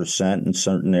 800-900% in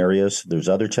certain areas. There's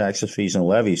other taxes, fees, and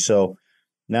levies. So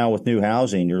now with new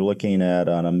housing, you're looking at,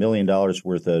 on $1 million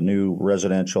worth of new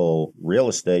residential real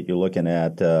estate, you're looking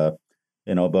at, about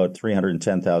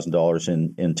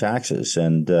 $310,000 in taxes,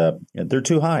 and they're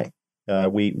too high.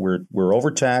 We're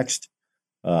overtaxed,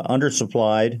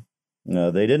 undersupplied.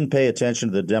 They didn't pay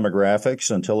attention to the demographics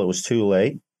until it was too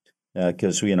late.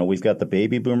 Because we've got the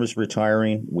baby boomers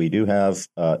retiring. We do have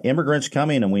immigrants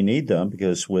coming, and we need them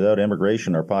because without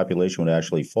immigration, our population would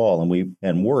actually fall.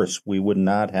 And worse, we would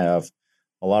not have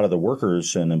a lot of the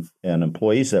workers and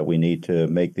employees that we need to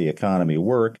make the economy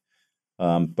work.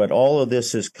 But all of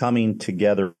this is coming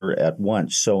together at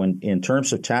once. So in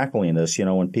terms of tackling this,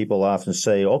 when people often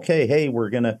say, "Okay, hey, we're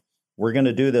gonna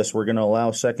do this. We're gonna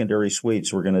allow secondary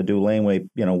suites. We're gonna do laneway,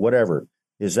 whatever."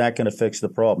 is that going to fix the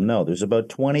problem? No, there's about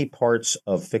 20 parts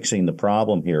of fixing the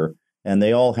problem here, and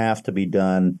they all have to be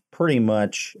done pretty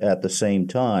much at the same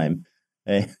time.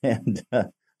 And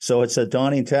so it's a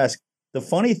daunting task. The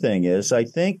funny thing is, I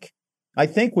think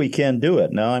we can do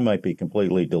it. Now, I might be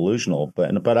completely delusional,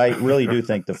 but I really do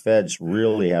think the feds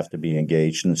really have to be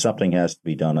engaged, and something has to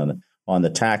be done on the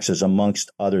taxes,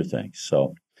 amongst other things.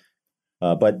 So,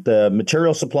 but the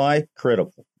material supply,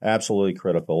 critical, absolutely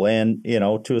critical, and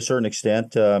to a certain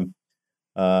extent.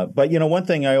 But one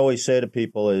thing I always say to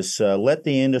people is let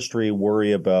the industry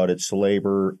worry about its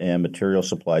labor and material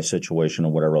supply situation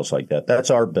and whatever else like that. That's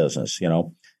our business,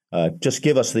 Just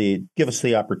give us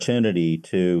the opportunity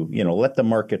to, let the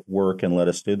market work and let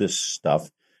us do this stuff.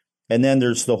 And then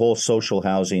there's the whole social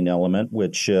housing element,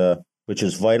 which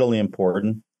is vitally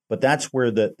important. But that's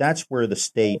where the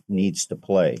state needs to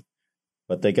play.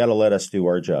 But they got to let us do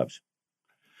our jobs.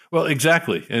 Well,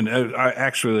 exactly. And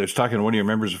I was talking to one of your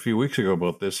members a few weeks ago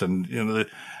about this, and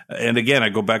and again, I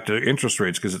go back to interest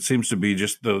rates because it seems to be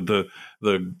just the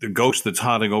ghost that's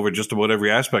haunting over just about every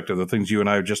aspect of the things you and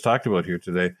I have just talked about here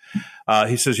today.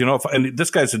 He says, and this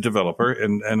guy's a developer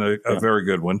and a very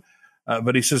good one.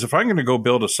 But he says, if I'm going to go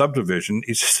build a subdivision,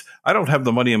 he says, I don't have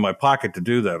the money in my pocket to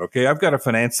do that. Okay, I've got to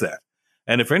finance that.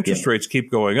 And if interest rates keep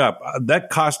going up, that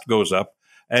cost goes up.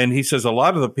 And he says a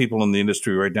lot of the people in the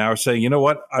industry right now are saying, you know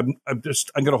what, I'm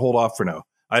going to hold off for now.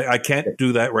 I can't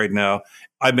do that right now.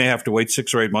 I may have to wait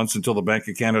 6 or 8 months until the Bank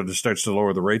of Canada starts to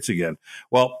lower the rates again.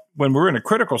 Well, when we're in a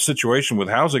critical situation with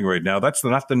housing right now, that's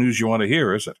not the news you want to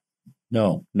hear, is it?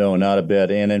 No, not a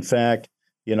bit. And in fact,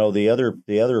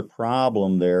 the other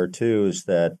problem there too is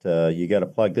that you got to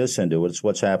plug this into it. It's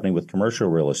what's happening with commercial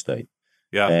real estate.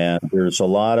 Yeah, and there's a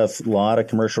lot of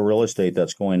commercial real estate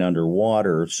that's going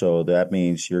underwater. So that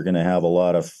means you're going to have a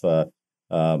lot of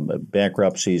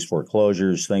bankruptcies,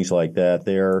 foreclosures, things like that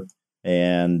there,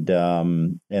 and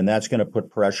that's going to put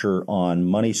pressure on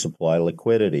money supply,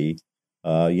 liquidity.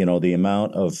 The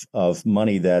amount of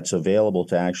money that's available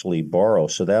to actually borrow.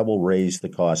 So that will raise the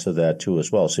cost of that too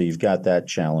as well. So you've got that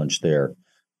challenge there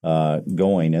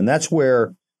going, and that's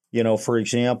where. For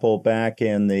example, back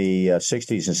in the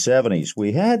 60s and 70s,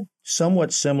 we had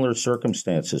somewhat similar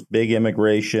circumstances, big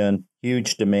immigration,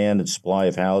 huge demand and supply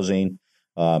of housing,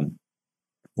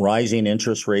 rising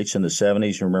interest rates in the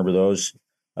 70s. Remember those?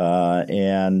 But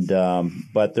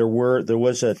there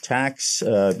was a tax,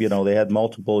 they had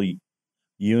multiple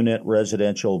unit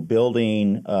residential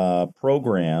building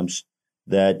programs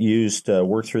that used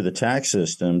work through the tax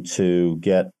system to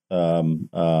get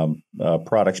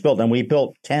products built. And we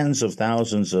built tens of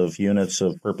thousands of units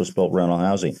of purpose-built rental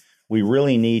housing. We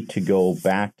really need to go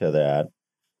back to that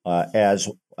as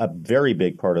a very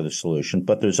big part of the solution.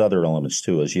 But there's other elements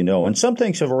too, as you know. And some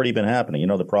things have already been happening.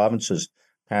 The province has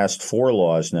passed 4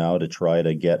 laws now to try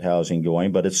to get housing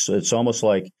going. But it's almost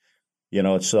like,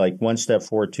 it's like 1 step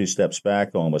forward, 2 steps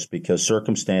back almost, because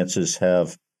circumstances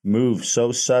have moved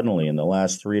so suddenly in the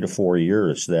last 3 to 4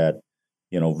 years that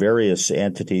various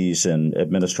entities and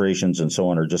administrations and so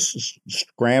on are just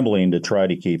scrambling to try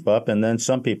to keep up. And then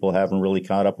some people haven't really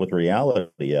caught up with reality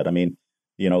yet. I mean,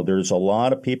 there's a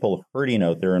lot of people hurting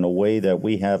out there in a way that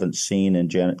we haven't seen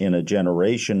in a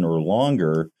generation or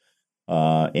longer.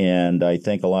 And I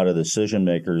think a lot of decision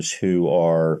makers who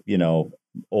are,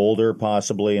 older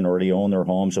possibly and already own their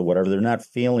homes or whatever, they're not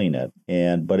feeling it.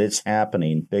 But it's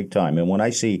happening big time. And when I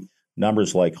see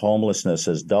numbers like homelessness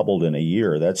has doubled in a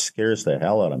year, that scares the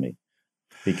hell out of me,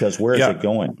 because where's it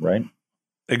going, right?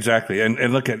 Exactly. And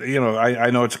look at, I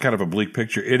know it's kind of a bleak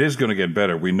picture. It is going to get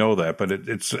better. We know that, but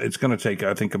it's going to take,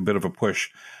 I think, a bit of a push.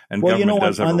 And government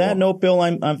does on that note, Bill,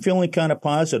 I'm feeling kind of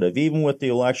positive, even with the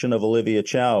election of Olivia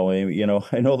Chow.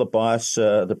 I know the boss,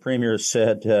 the premier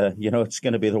said, it's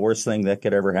going to be the worst thing that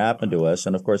could ever happen to us.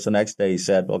 And of course, the next day he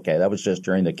said, okay, that was just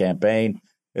during the campaign.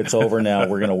 It's over now.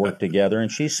 We're going to work together.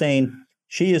 And she's saying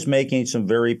she is making some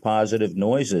very positive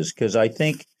noises, because I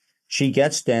think she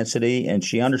gets density and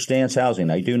she understands housing.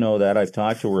 I do know that. I've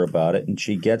talked to her about it, and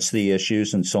she gets the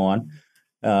issues and so on.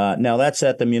 Now, that's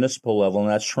at the municipal level, and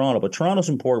that's Toronto. But Toronto's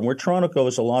important. Where Toronto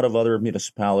goes, a lot of other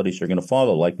municipalities are going to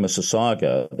follow, like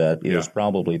Mississauga. That is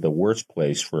probably the worst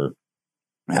place for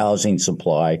housing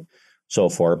supply so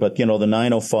far. But, the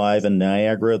 905 and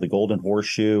Niagara, the Golden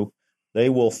Horseshoe, they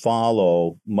will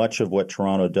follow much of what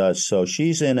Toronto does. So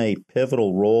she's in a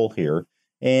pivotal role here.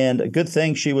 And a good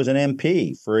thing she was an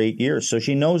MP for 8 years. So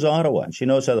she knows Ottawa. She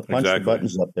knows how to punch the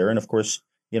buttons up there. And of course,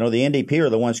 the NDP are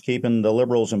the ones keeping the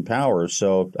Liberals in power.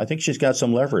 So I think she's got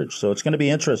some leverage. So it's going to be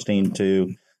interesting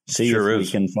to see if we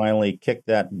can finally kick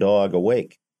that dog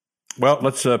awake. Well,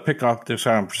 let's pick up this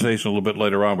conversation a little bit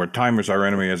later on, where time is our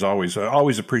enemy, as always. I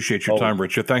always appreciate your time,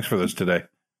 Richard. Thanks for this today.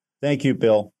 Thank you,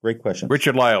 Bill. Great question.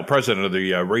 Richard Lyall, president of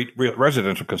the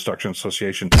Residential Construction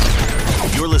Association.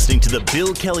 You're listening to the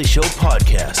Bill Kelly Show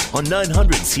podcast on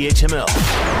 900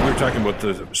 CHML. We were talking about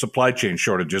the supply chain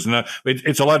shortages, and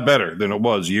it's a lot better than it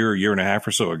was a year and a half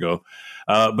or so ago.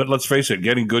 But let's face it,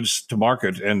 getting goods to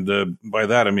market, and by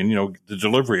that I mean the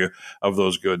delivery of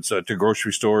those goods to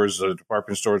grocery stores,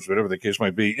 department stores, whatever the case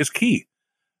might be, is key.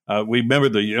 We remember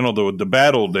the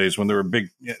bad old days when there were big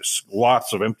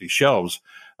lots of empty shelves.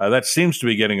 That seems to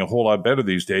be getting a whole lot better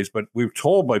these days. But we're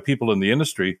told by people in the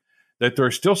industry that there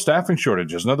are still staffing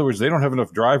shortages. In other words, they don't have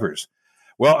enough drivers.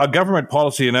 Well, a government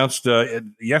policy announced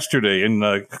yesterday,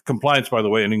 in compliance, by the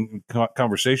way, and in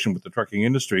conversation with the trucking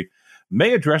industry,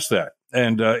 may address that.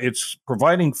 And it's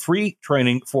providing free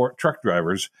training for truck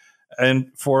drivers and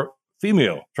for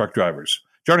female truck drivers.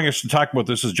 Joining us to talk about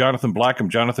this is Jonathan Blackham.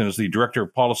 Jonathan is the Director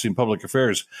of Policy and Public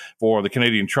Affairs for the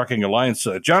Canadian Trucking Alliance.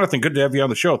 Jonathan, good to have you on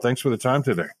the show. Thanks for the time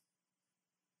today.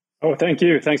 Oh, thank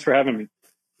you. Thanks for having me.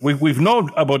 We've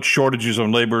known about shortages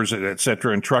on laborers, et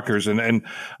cetera, and truckers, and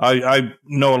I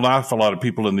know an awful lot of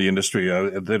people in the industry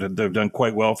that have done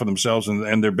quite well for themselves,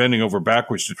 and they're bending over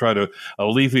backwards to try to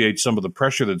alleviate some of the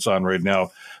pressure that's on right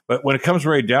now. But when it comes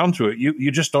right down to it,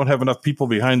 you just don't have enough people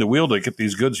behind the wheel to get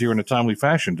these goods here in a timely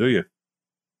fashion, do you?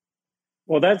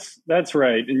 Well, that's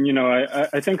right. And,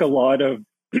 I think a lot of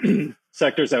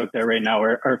sectors out there right now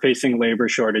are facing labor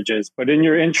shortages. But in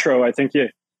your intro, I think you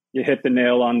hit the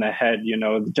nail on the head.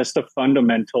 Just a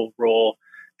fundamental role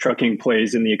trucking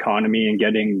plays in the economy and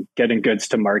getting goods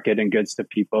to market and goods to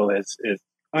people is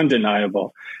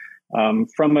undeniable.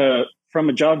 From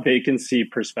a job vacancy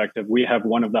perspective, we have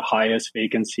one of the highest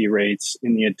vacancy rates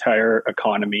in the entire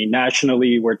economy.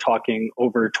 Nationally, we're talking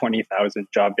over 20,000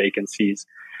 job vacancies.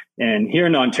 And here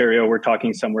in Ontario, we're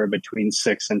talking somewhere between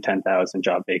 6,000 and 10,000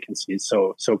 job vacancies.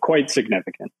 So quite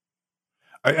significant.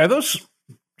 Are those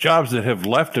jobs that have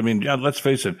left? I mean, let's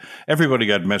face it, everybody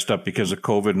got messed up because of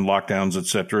COVID and lockdowns, et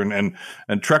cetera.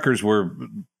 And truckers were,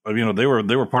 they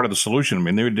were part of the solution. I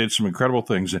mean, they did some incredible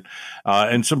things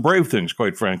and some brave things,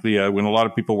 quite frankly. When a lot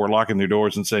of people were locking their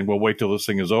doors and saying, well, wait till this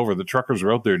thing is over, the truckers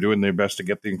were out there doing their best to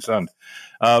get things done.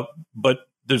 But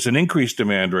there's an increased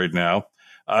demand right now.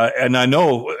 And I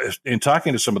know in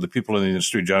talking to some of the people in the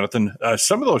industry, Jonathan,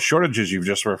 some of those shortages you've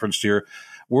just referenced here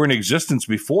were in existence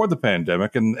before the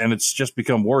pandemic, and it's just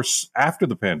become worse after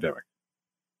the pandemic.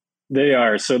 They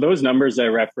are. So those numbers I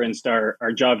referenced are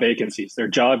job vacancies. They're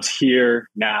jobs here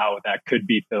now that could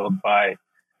be filled by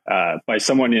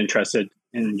someone interested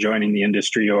in joining the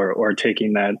industry or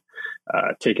taking that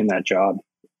job.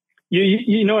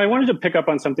 I wanted to pick up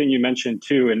on something you mentioned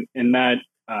too, in that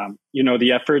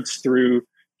the efforts through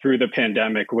the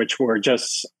pandemic, which were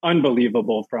just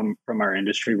unbelievable from our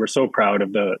industry. We're so proud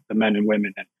of the men and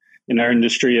women in our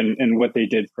industry and what they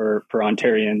did for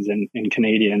Ontarians and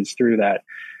Canadians through that.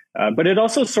 But it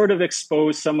also sort of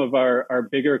exposed some of our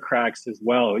bigger cracks as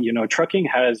well. Trucking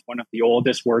has one of the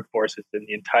oldest workforces in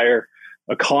the entire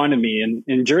economy.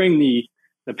 And during the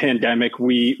pandemic,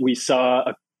 we saw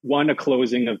a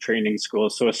closing of training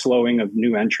schools, so a slowing of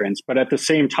new entrants. But at the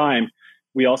same time,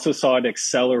 we also saw it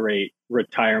accelerate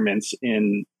retirements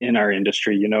in our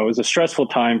industry. It was a stressful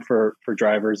time for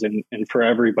drivers and for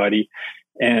everybody.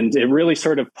 And it really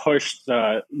sort of pushed,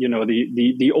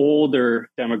 the older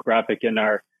demographic in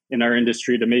our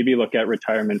industry to maybe look at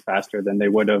retirement faster than they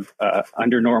would have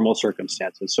under normal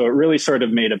circumstances. So it really sort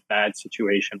of made a bad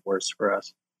situation worse for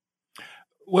us.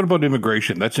 What about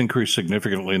immigration? That's increased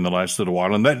significantly in the last little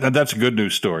while, and that's a good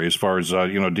news story as far as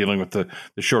dealing with the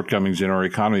shortcomings in our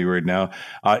economy right now.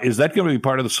 Is that going to be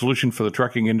part of the solution for the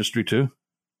trucking industry too?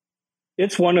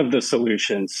 It's one of the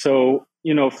solutions. So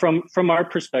from our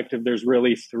perspective, there's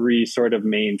really three sort of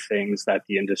main things that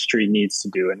the industry needs to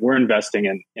do, and we're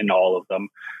investing in all of them.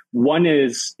 One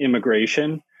is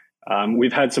immigration.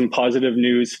 We've had some positive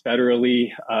news federally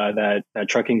that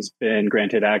trucking's been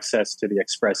granted access to the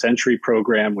Express Entry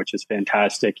program, which is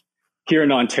fantastic. Here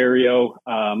in Ontario,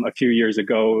 a few years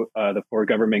ago, the Ford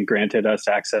government granted us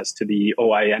access to the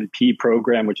OINP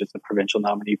program, which is the provincial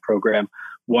nominee program.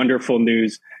 Wonderful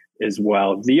news as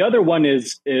well. The other one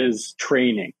is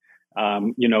training.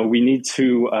 We need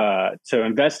to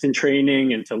invest in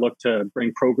training and to look to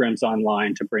bring programs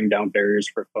online to bring down barriers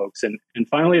for folks. And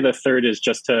finally, the third is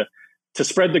just to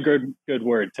spread the good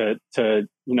word, to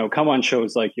come on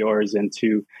shows like yours and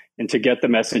to get the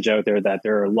message out there that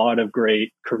there are a lot of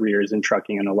great careers in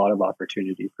trucking and a lot of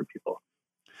opportunity for people.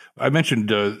 I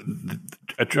mentioned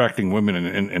attracting women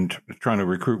and trying to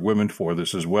recruit women for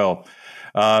this as well.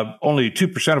 Only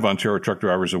 2% of Ontario truck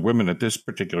drivers are women at this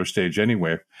particular stage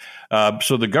anyway.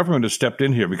 So the government has stepped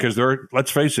in here because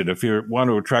let's face it, if you want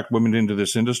to attract women into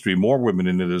this industry, more women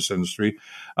into this industry,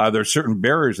 there are certain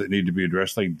barriers that need to be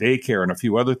addressed, like daycare and a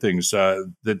few other things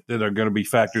that are going to be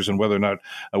factors in whether or not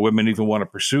women even want to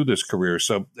pursue this career.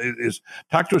 So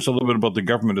talk to us a little bit about the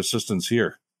government assistance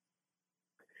here.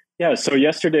 Yeah, so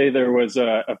yesterday there was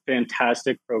a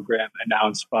fantastic program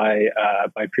announced by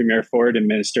Premier Ford and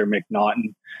Minister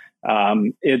McNaughton.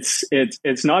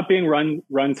 It's not being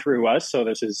run through us, so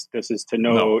this is to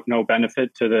no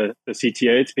benefit to the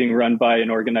CTA. It's being run by an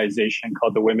organization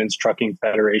called the Women's Trucking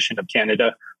Federation of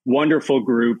Canada. Wonderful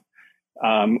group,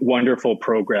 wonderful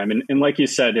program, and like you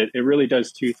said, it really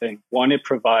does two things. One, it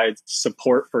provides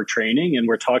support for training, and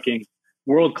we're talking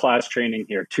world-class training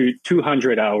here,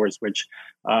 200 hours, which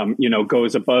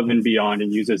goes above and beyond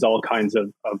and uses all kinds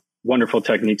of wonderful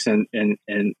techniques and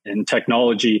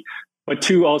technology. But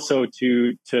two, also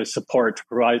to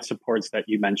provide supports that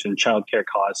you mentioned, childcare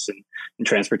costs and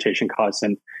transportation costs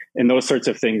and those sorts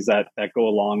of things that go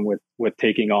along with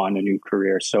taking on a new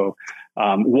career. So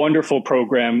wonderful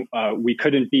program. We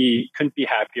couldn't be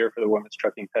happier for the Women's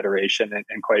Trucking Federation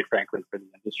and quite frankly for the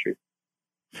industry.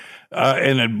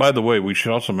 And by the way, we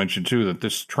should also mention too that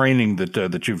this training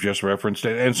that you've just referenced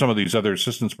and some of these other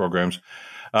assistance programs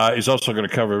is also going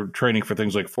to cover training for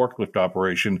things like forklift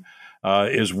operation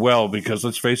as well. Because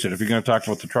let's face it, if you're going to talk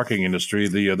about the trucking industry,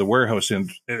 the warehouse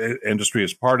industry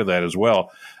is part of that as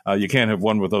well. You can't have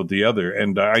one without the other,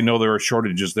 and I know there are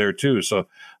shortages there too. So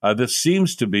this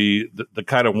seems to be the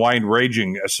kind of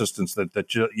wide-ranging assistance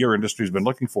that your industry has been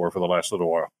looking for the last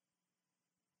little while.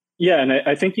 Yeah, and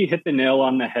I think you hit the nail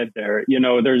on the head there.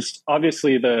 There's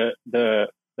obviously the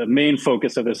main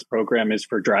focus of this program is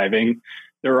for driving.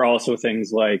 There are also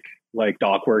things like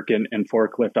dock work and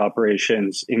forklift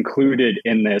operations included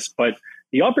in this, but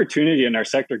the opportunity in our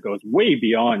sector goes way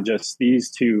beyond just these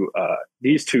two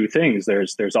things.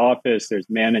 There's office, there's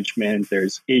management,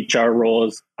 there's HR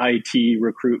roles, IT,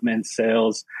 recruitment,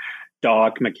 sales,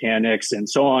 dock mechanics, and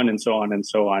so on and so on and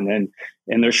so on. And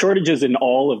there's shortages in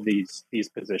all of these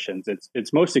positions.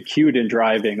 It's most acute in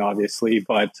driving, obviously,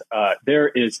 but there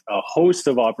is a host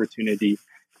of opportunity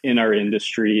in our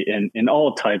industry in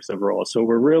all types of roles. So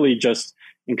we're really just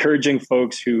encouraging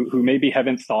folks who maybe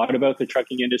haven't thought about the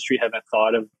trucking industry, haven't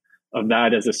thought of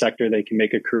that as a sector they can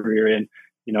make a career in.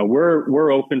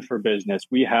 We're open for business.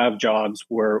 We have jobs.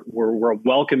 We're a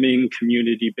welcoming,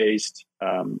 community-based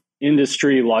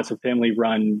industry, lots of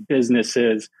family-run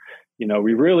businesses.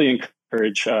 We really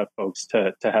encourage folks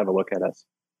to have a look at us.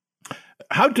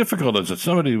 How difficult is it?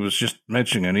 Somebody was just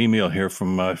mentioning an email here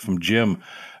from Jim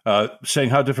saying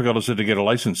how difficult is it to get a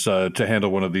license to handle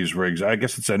one of these rigs? I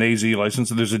guess it's an AZ license,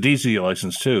 and there's a DC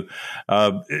license too.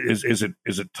 Is it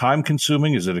time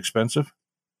consuming? Is it expensive?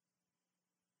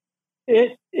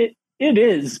 It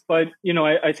is, but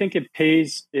I think it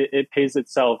pays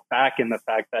itself back in the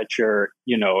fact that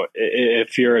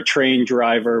if you're a trained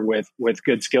driver with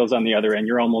good skills on the other end,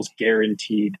 you're almost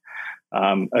guaranteed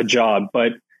a job.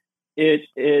 But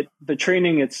the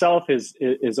training itself is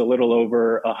a little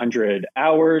over 100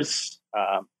 hours.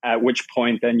 At which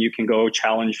point, then you can go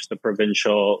challenge the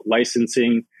provincial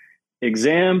licensing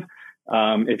exam.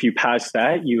 If you pass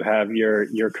that, you have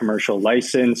your commercial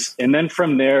license, and then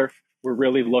from there, we're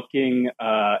really looking,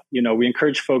 we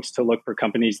encourage folks to look for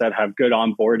companies that have good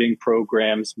onboarding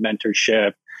programs,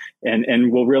 mentorship,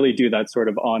 and we'll really do that sort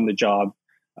of on-the-job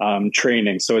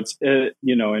training. So it's,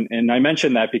 and I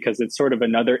mentioned that because it's sort of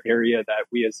another area that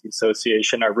we as the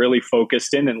association are really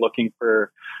focused in and looking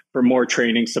for more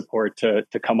training support to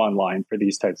come online for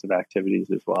these types of activities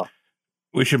as well.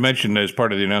 We should mention as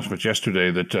part of the announcement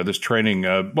yesterday that this training,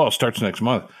 starts next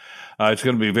month. It's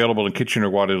going to be available in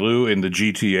Kitchener-Waterloo in the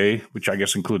GTA, which I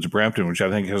guess includes Brampton, which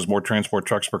I think has more transport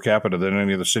trucks per capita than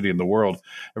any other city in the world.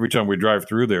 Every time we drive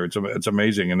through there, it's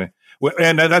amazing. And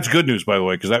that's good news, by the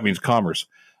way, because that means commerce.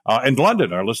 And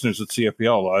London, our listeners at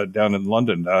CFPL down in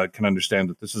London can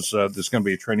understand that this is going to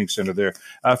be a training center there.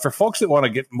 For folks that want to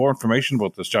get more information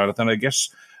about this, Jonathan, I guess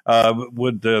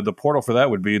would the portal for that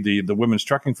would be the Women's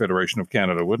Trucking Federation of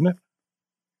Canada, wouldn't it?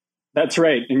 That's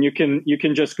right. And you can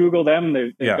just Google them.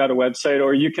 They've got a website,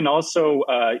 or you can also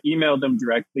email them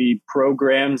directly,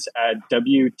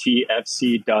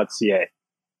 programs@wtfc.ca.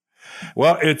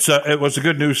 Well, it was a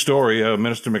good news story.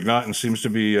 Minister McNaughton seems to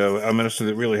be a minister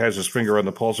that really has his finger on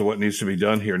the pulse of what needs to be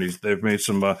done here, and they've made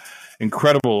some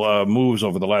incredible moves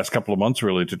over the last couple of months,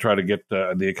 really, to try to get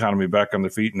the economy back on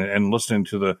their feet, and listening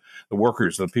to the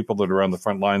workers, the people that are on the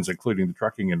front lines, including the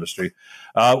trucking industry.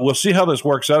 We'll see how this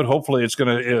works out. Hopefully it's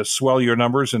going to swell your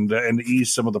numbers and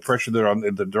ease some of the pressure there on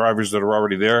the drivers that are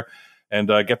already there, and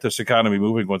get this economy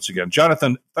moving once again.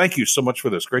 Jonathan, thank you so much for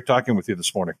this. Great talking with you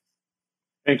this morning.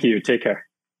 Thank you. Take care.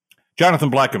 Jonathan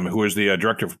Blackham, who is the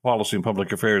Director for Policy and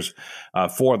Public Affairs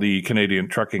for the Canadian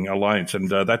Trucking Alliance. And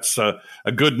that's a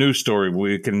good news story.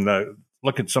 We can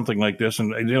look at something like this.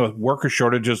 And, worker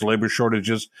shortages, labor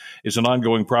shortages is an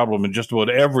ongoing problem in just about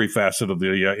every facet of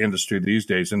the industry these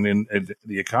days, and in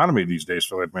the economy these days,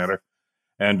 for that matter.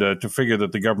 And to figure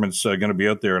that the government's going to be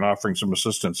out there and offering some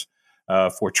assistance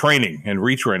for training and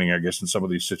retraining, I guess, in some of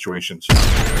these situations.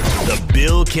 The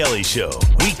Bill Kelly Show,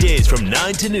 weekdays from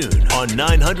 9 to noon on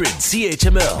 900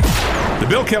 CHML. The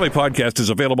Bill Kelly Podcast is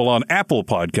available on Apple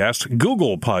Podcast,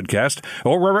 Google Podcast,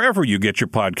 or wherever you get your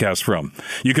podcasts from.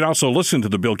 You can also listen to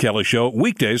The Bill Kelly Show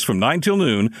weekdays from 9 till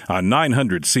noon on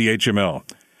 900 CHML.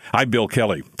 I'm Bill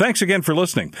Kelly. Thanks again for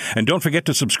listening. And don't forget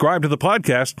to subscribe to the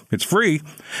podcast. It's free,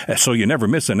 so you never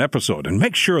miss an episode. And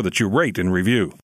make sure that you rate and review.